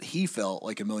 Yeah, but he felt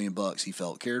like $1 million. He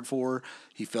felt cared for.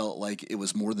 He felt like it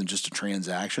was more than just a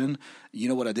transaction. You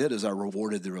know what I did is I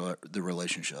rewarded the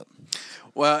relationship.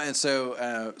 Well, and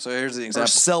so here's the example. Or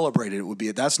celebrated it would be.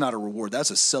 That's not a reward.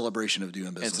 That's a celebration of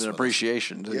doing business. It's an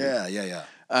appreciation. Too.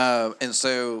 Yeah. And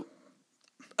so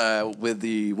with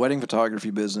the wedding photography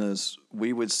business,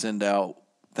 we would send out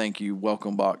thank you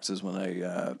welcome boxes when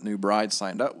a new bride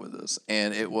signed up with us,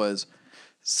 and it was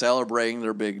celebrating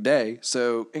their big day.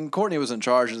 So, and Courtney was in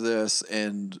charge of this,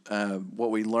 and what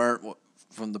we learned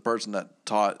from the person that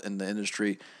taught in the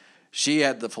industry, she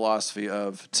had the philosophy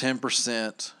of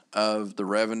 10% of the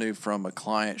revenue from a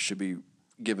client should be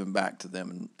given back to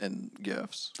them in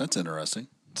gifts. That's interesting.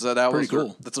 So that Pretty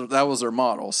was cool. That was their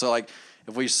model. So like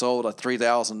if we sold a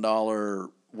 $3,000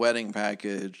 wedding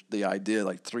package, the idea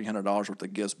like $300 worth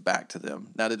of gifts back to them.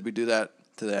 Now, did we do that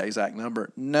to that exact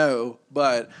number? No,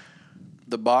 but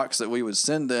the box that we would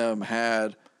send them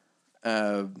had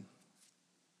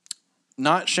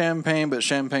not champagne, but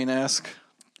champagne-esque.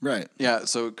 Right. Yeah,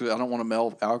 so 'cause I don't want to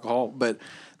melt alcohol, but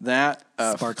that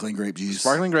sparkling grape juice,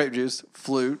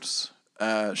 flutes,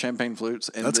 champagne flutes,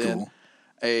 and That's then cool.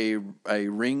 a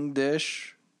ring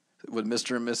dish with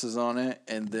Mr. and Mrs. on it,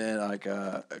 and then like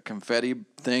a confetti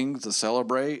thing to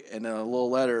celebrate, and then a little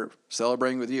letter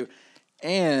celebrating with you,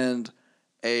 and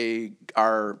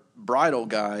our bridal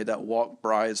guide that walked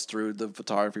brides through the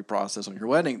photography process on your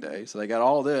wedding day. So they got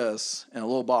all this in a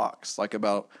little box, like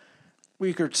about a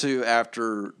week or two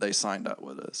after they signed up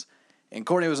with us. And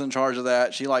Courtney was in charge of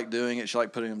that. She liked doing it. She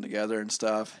liked putting them together and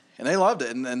stuff. And they loved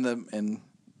it. And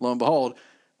lo and behold,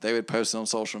 they would post it on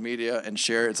social media and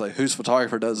share it. It's like, whose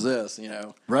photographer does this, you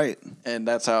know? Right. And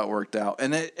that's how it worked out.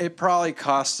 And it probably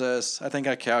cost us, I think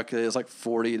I calculated, it's like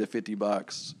 $40 to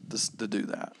 $50 to do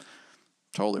that.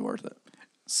 Totally worth it.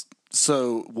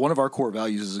 So one of our core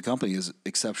values as a company is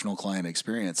exceptional client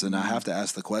experience. And I have to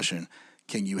ask the question,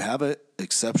 can you have an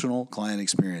exceptional client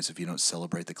experience if you don't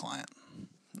celebrate the client?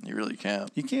 You really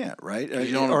can't. You can't, right?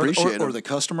 You don't appreciate or them. the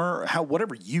customer,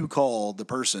 whatever you call the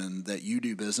person that you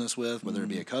do business with, whether it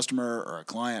be a customer or a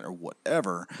client or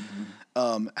whatever.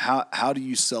 How do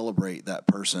you celebrate that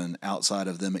person outside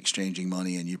of them exchanging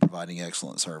money and you providing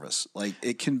excellent service? Like,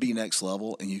 it can be next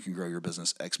level, and you can grow your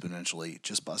business exponentially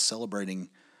just by celebrating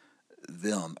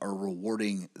them or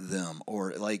rewarding them.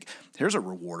 Or, like, here's a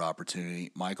reward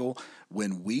opportunity, Michael.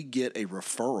 When we get a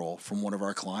referral from one of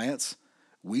our clients,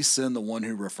 we send the one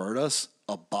who referred us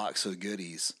a box of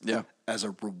goodies as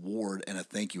a reward and a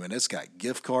thank you. And it's got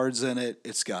gift cards in it.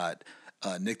 It's got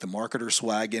Nick the Marketer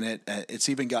swag in it. It's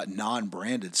even got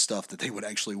non-branded stuff that they would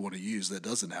actually want to use that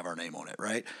doesn't have our name on it,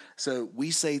 right? So we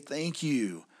say thank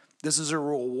you. This is a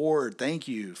reward. Thank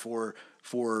you for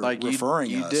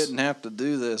referring us. You didn't have to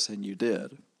do this, and you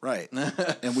did. Right.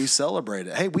 And we celebrate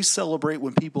it. Hey, we celebrate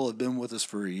when people have been with us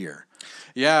for a year.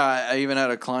 Yeah, I even had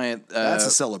a client. That's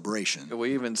a celebration.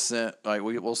 We even sent,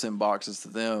 we'll send boxes to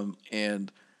them,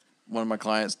 and one of my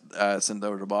clients sent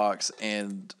over the box,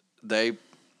 and we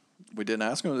didn't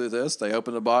ask them to do this. They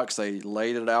opened the box, they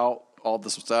laid it out, all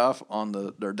the stuff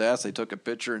on their desk. They took a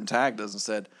picture and tagged us and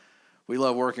said, "We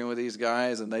love working with these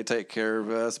guys, and they take care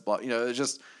of us." But it's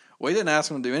just, we didn't ask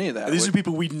them to do any of that. These are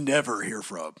people we never hear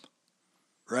from,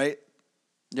 right?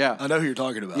 Yeah, I know who you're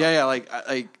talking about. Yeah, like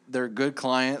they're good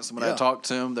clients. When I talk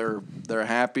to them, they're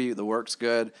happy. The work's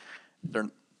good. They're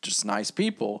just nice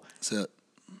people. That's it.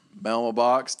 Mail them a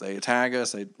box. They tag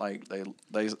us. They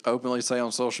openly say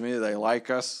on social media they like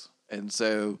us, and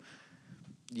so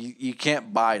you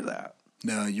can't buy that.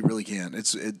 No, you really can't.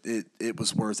 It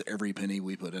was worth every penny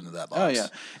we put into that box. Oh yeah,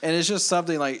 and it's just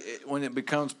something when it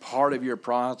becomes part of your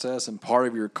process and part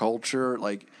of your culture,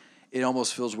 like it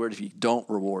almost feels weird if you don't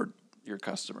reward your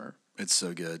customer. It's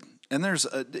so good. And there's,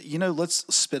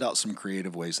 let's spit out some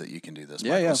creative ways that you can do this,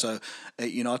 Michael. Yeah. So,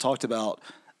 I talked about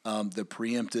the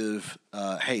preemptive,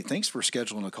 hey, thanks for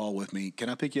scheduling a call with me. Can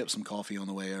I pick you up some coffee on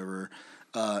the way over?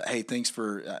 Hey, thanks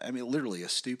for, literally a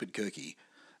stupid cookie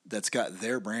that's got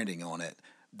their branding on it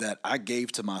that I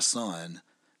gave to my son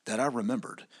that I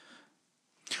remembered.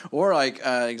 Or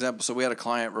example, so we had a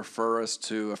client refer us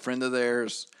to a friend of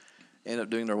theirs, end up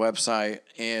doing their website,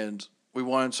 and we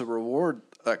wanted to reward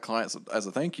that client as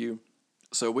a thank you.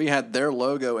 So we had their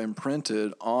logo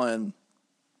imprinted on,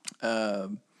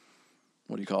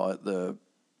 what do you call it? The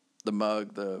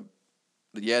mug, the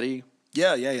Yeti.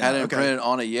 Yeah. Had it imprinted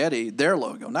on a Yeti, their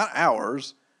logo, not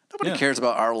ours. Nobody cares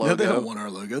about our logo. No, they don't want our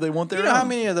logo. They want their own. You know how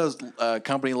many of those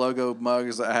company logo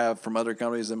mugs I have from other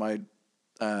companies in my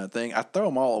thing? I throw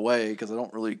them all away because I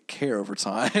don't really care over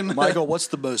time. Michael, what's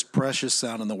the most precious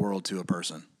sound in the world to a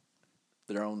person?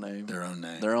 Their own name. Their own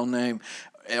name. Their own name,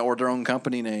 or their own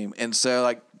company name. And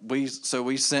so we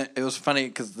sent. It was funny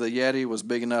because the Yeti was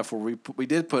big enough where we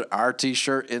did put our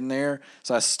T-shirt in there.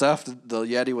 So I stuffed the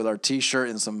Yeti with our T-shirt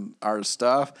and our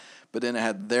stuff. But then it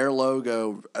had their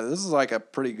logo. This is like a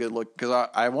pretty good look because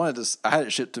I had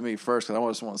it shipped to me first because I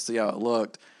just want to see how it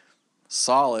looked.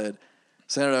 Solid.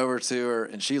 Sent it over to her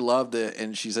and she loved it.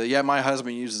 And she said, "Yeah, my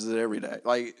husband uses it every day."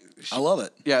 I love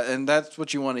it. Yeah, and that's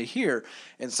what you want to hear.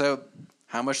 And so,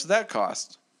 how much did that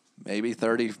cost? Maybe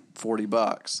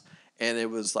 $30-$40. And it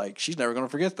was like she's never going to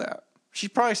forget that. She's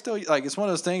probably still it's one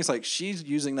of those things she's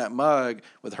using that mug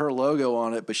with her logo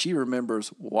on it, but she remembers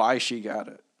why she got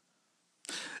it.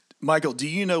 Michael, do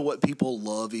you know what people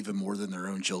love even more than their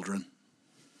own children?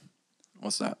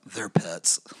 What's that? Their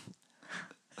pets.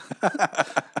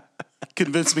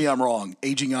 Convince me I'm wrong.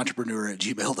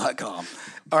 agingentrepreneur@gmail.com.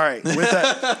 All right. With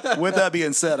that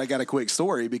being said, I got a quick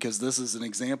story because this is an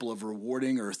example of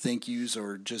rewarding or thank yous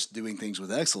or just doing things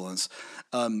with excellence.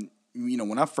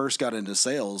 When I first got into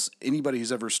sales, anybody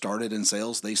who's ever started in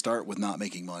sales, they start with not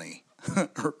making money,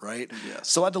 right? Yes.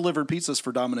 So I delivered pizzas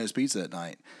for Domino's Pizza at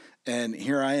night. And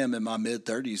here I am in my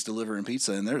mid-30s delivering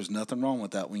pizza, and there's nothing wrong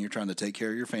with that when you're trying to take care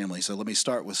of your family. So let me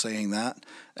start with saying that,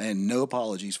 and no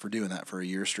apologies for doing that for a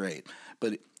year straight.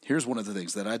 But here's one of the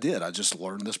things that I did. I just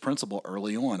learned this principle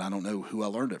early on. I don't know who I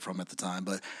learned it from at the time,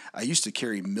 but I used to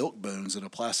carry milk bones in a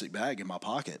plastic bag in my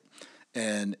pocket.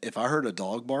 And if I heard a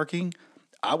dog barking,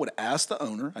 I would ask the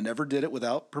owner. I never did it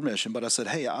without permission, but I said,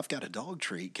 "Hey, I've got a dog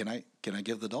treat. Can I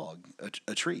give the dog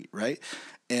a treat?" Right?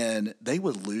 And they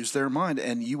would lose their mind,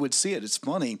 and you would see it. It's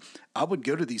funny. I would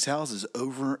go to these houses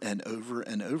over and over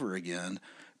and over again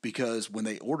because when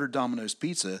they ordered Domino's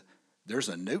Pizza, there's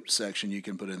a note section you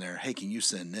can put in there. "Hey, can you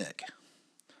send Nick?"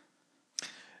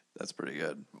 That's pretty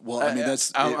good. Well, I mean,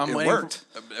 it worked.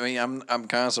 I'm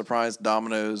kind of surprised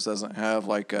Domino's doesn't have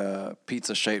a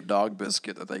pizza-shaped dog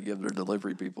biscuit that they give their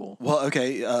delivery people. Well,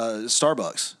 okay,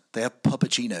 Starbucks, they have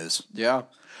puppuccinos. Yeah.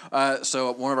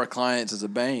 So one of our clients is a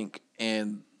bank,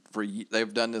 and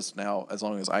they've done this now as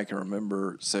long as I can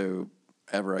remember, so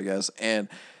ever, I guess. And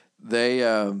they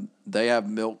have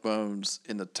milk bones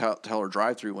in the teller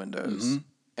drive-through windows,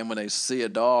 and when they see a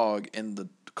dog in the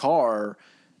car,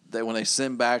 when they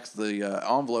send back the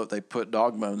envelope, they put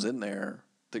dog bones in there,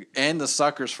 and the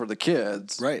suckers for the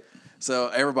kids. Right. So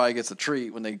everybody gets a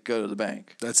treat when they go to the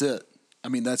bank. That's it. I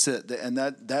mean, that's it. And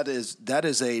that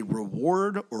is a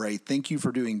reward or a thank you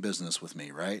for doing business with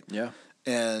me, right? Yeah.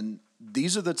 And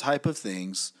these are the type of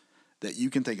things that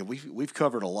you can think of. We've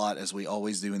covered a lot, as we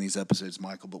always do in these episodes,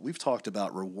 Michael, but we've talked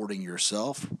about rewarding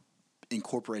yourself,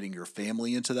 incorporating your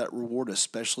family into that reward,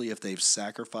 especially if they've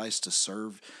sacrificed to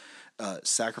serve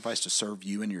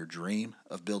you in your dream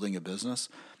of building a business.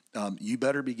 You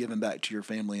better be giving back to your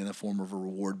family in the form of a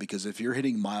reward, because if you're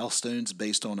hitting milestones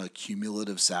based on a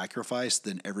cumulative sacrifice,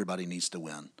 then everybody needs to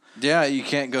win. Yeah, you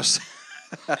can't go.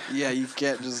 Yeah, you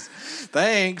can't just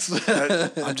thanks.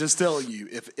 I'm just telling you.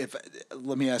 If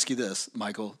let me ask you this,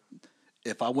 Michael.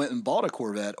 If I went and bought a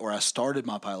Corvette, or I started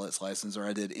my pilot's license, or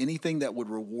I did anything that would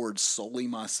reward solely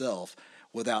myself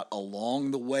without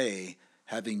along the way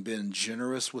having been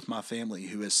generous with my family,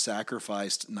 who has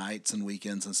sacrificed nights and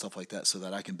weekends and stuff like that so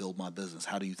that I can build my business,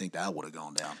 how do you think that would have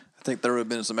gone down? I think there would have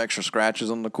been some extra scratches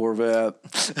on the Corvette.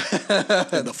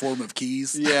 In the form of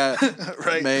keys? Yeah.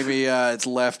 Right. Maybe it's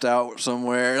left out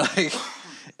somewhere. Like,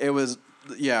 it was,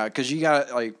 yeah, because you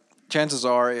got, like, chances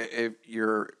are, if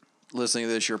you're listening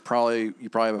to this, you probably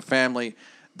have a family.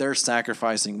 They're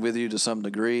sacrificing with you to some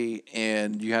degree,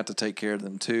 and you have to take care of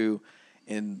them too.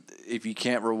 And if you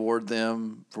can't reward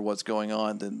them for what's going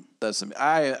on, then that's.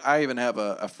 I even have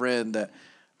a friend that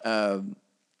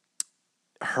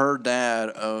her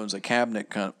dad owns a cabinet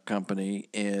company,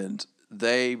 and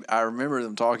I remember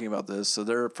them talking about this. So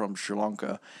they're from Sri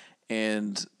Lanka,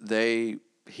 and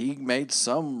he made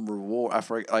some reward. I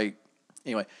forget, like,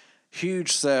 anyway.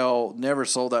 Huge sale, never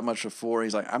sold that much before.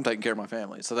 He's like, I'm taking care of my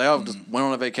family. So they all just went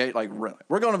on a vacation, like,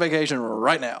 we're going on vacation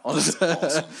right now.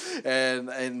 Awesome.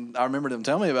 and I remember them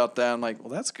telling me about that. I'm like, well,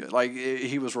 that's good. Like,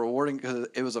 he was rewarding, because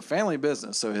it was a family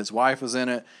business. So his wife was in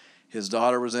it, his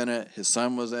daughter was in it, his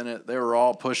son was in it. They were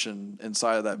all pushing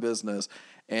inside of that business.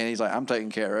 And he's like, I'm taking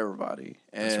care of everybody.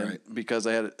 And that's right. Because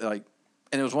they had, like,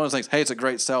 and it was one of those things, hey, it's a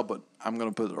great sell, but I'm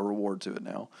going to put a reward to it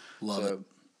now. Love it.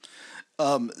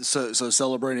 So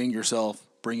celebrating yourself,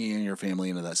 bringing in your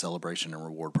family into that celebration and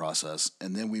reward process.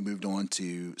 And then we moved on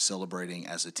to celebrating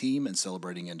as a team and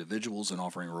celebrating individuals and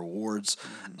offering rewards.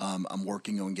 Mm-hmm. I'm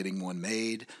working on getting one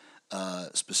made,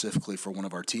 specifically for one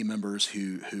of our team members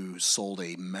who sold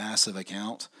a massive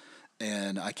account.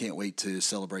 And I can't wait to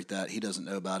celebrate that. He doesn't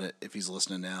know about it if he's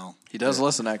listening now. He does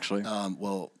listen, actually.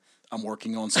 Well, I'm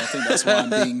working on something. That's why I'm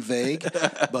being vague.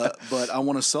 But I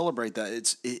want to celebrate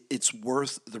that. It's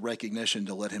worth the recognition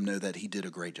to let him know that he did a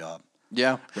great job.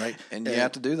 Yeah. Right? And you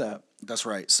have to do that. That's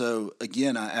right. So,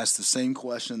 again, I asked the same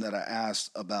question that I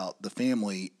asked about the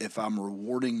family. If I'm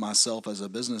rewarding myself as a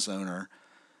business owner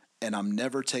and I'm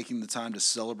never taking the time to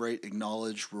celebrate,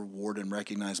 acknowledge, reward, and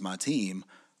recognize my team,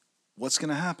 what's going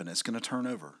to happen? It's going to turn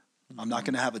over. I'm not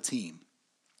going to have a team.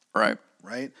 Right.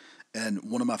 Right?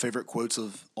 And one of my favorite quotes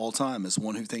of all time is,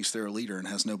 one who thinks they're a leader and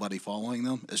has nobody following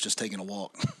them is just taking a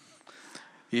walk.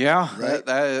 Yeah. Right?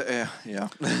 Yeah.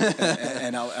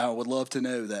 and I would love to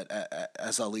know that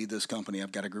as I lead this company,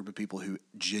 I've got a group of people who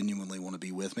genuinely want to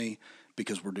be with me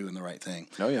because we're doing the right thing.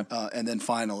 Oh, yeah. And then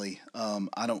finally,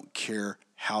 I don't care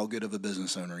how good of a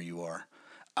business owner you are.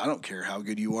 I don't care how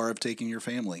good you are of taking your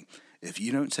family. If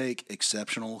you don't take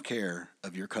exceptional care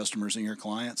of your customers and your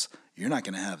clients, you're not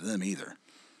going to have them either.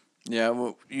 Yeah,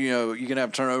 well, you can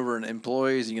have turnover in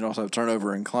employees. You can also have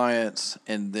turnover in clients,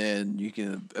 and then you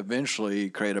can eventually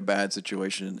create a bad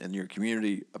situation in your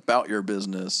community about your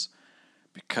business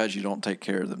because you don't take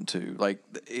care of them too. Like,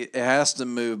 it has to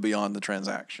move beyond the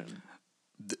transaction.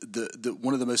 The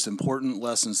one of the most important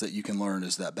lessons that you can learn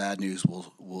is that bad news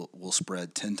will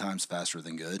spread 10 times faster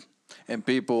than good. And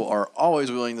people are always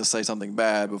willing to say something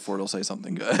bad before they'll say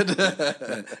something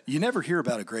good. You never hear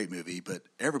about a great movie, but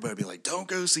everybody will be like, don't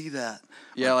go see that.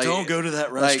 Yeah, like, don't go to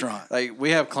that restaurant. Like we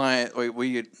have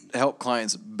we help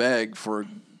clients beg for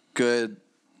good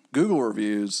Google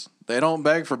reviews. They don't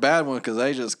beg for bad ones because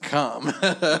they just come.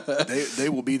 They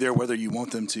will be there whether you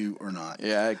want them to or not.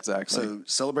 Yeah, exactly. So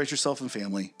celebrate yourself and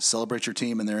family. Celebrate your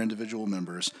team and their individual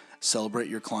members. Celebrate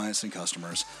your clients and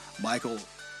customers. Michael,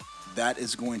 that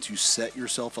is going to set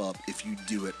yourself up if you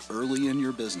do it early in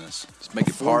your business. Just make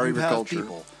it part of your culture.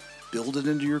 People, build it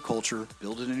into your culture.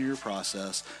 Build it into your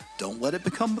process. Don't let it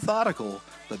become methodical,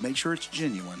 but make sure it's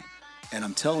genuine. And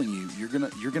I'm telling you,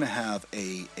 you're gonna have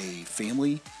a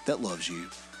family that loves you,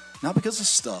 Not because of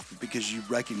stuff, but because you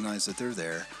recognize that they're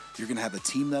there. You're going to have a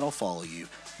team that'll follow you,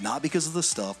 not because of the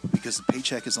stuff, but because the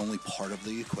paycheck is only part of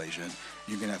the equation.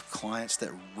 You're going to have clients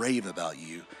that rave about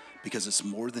you because it's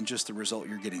more than just the result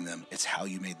you're getting them. It's how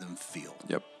you made them feel.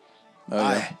 Yep. Oh,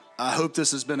 yeah. I hope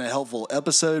this has been a helpful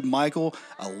episode, Michael.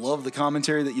 I love the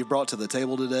commentary that you brought to the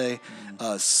table today.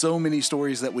 So many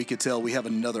stories that we could tell. We have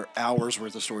another hour's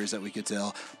worth of stories that we could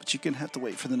tell, but you can have to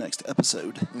wait for the next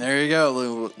episode. There you go. A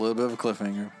little bit of a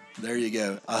cliffhanger. There you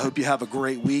go. I hope you have a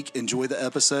great week. Enjoy the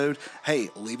episode. Hey,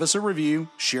 leave us a review,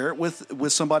 share it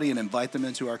with somebody, and invite them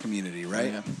into our community,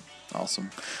 right? Yeah. Awesome.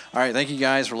 All right. Thank you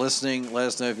guys for listening. Let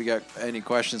us know if you got any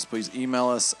questions. Please email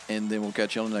us, and then we'll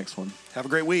catch you on the next one. Have a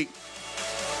great week.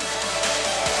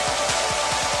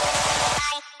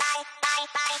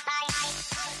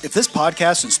 If this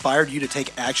podcast inspired you to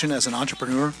take action as an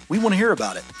entrepreneur, we want to hear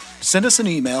about it. Send us an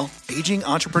email,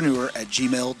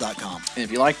 agingentrepreneur@gmail.com. And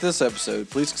if you like this episode,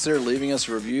 please consider leaving us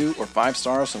a review or 5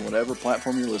 stars on whatever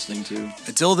platform you're listening to.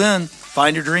 Until then,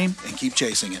 find your dream and keep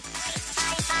chasing it.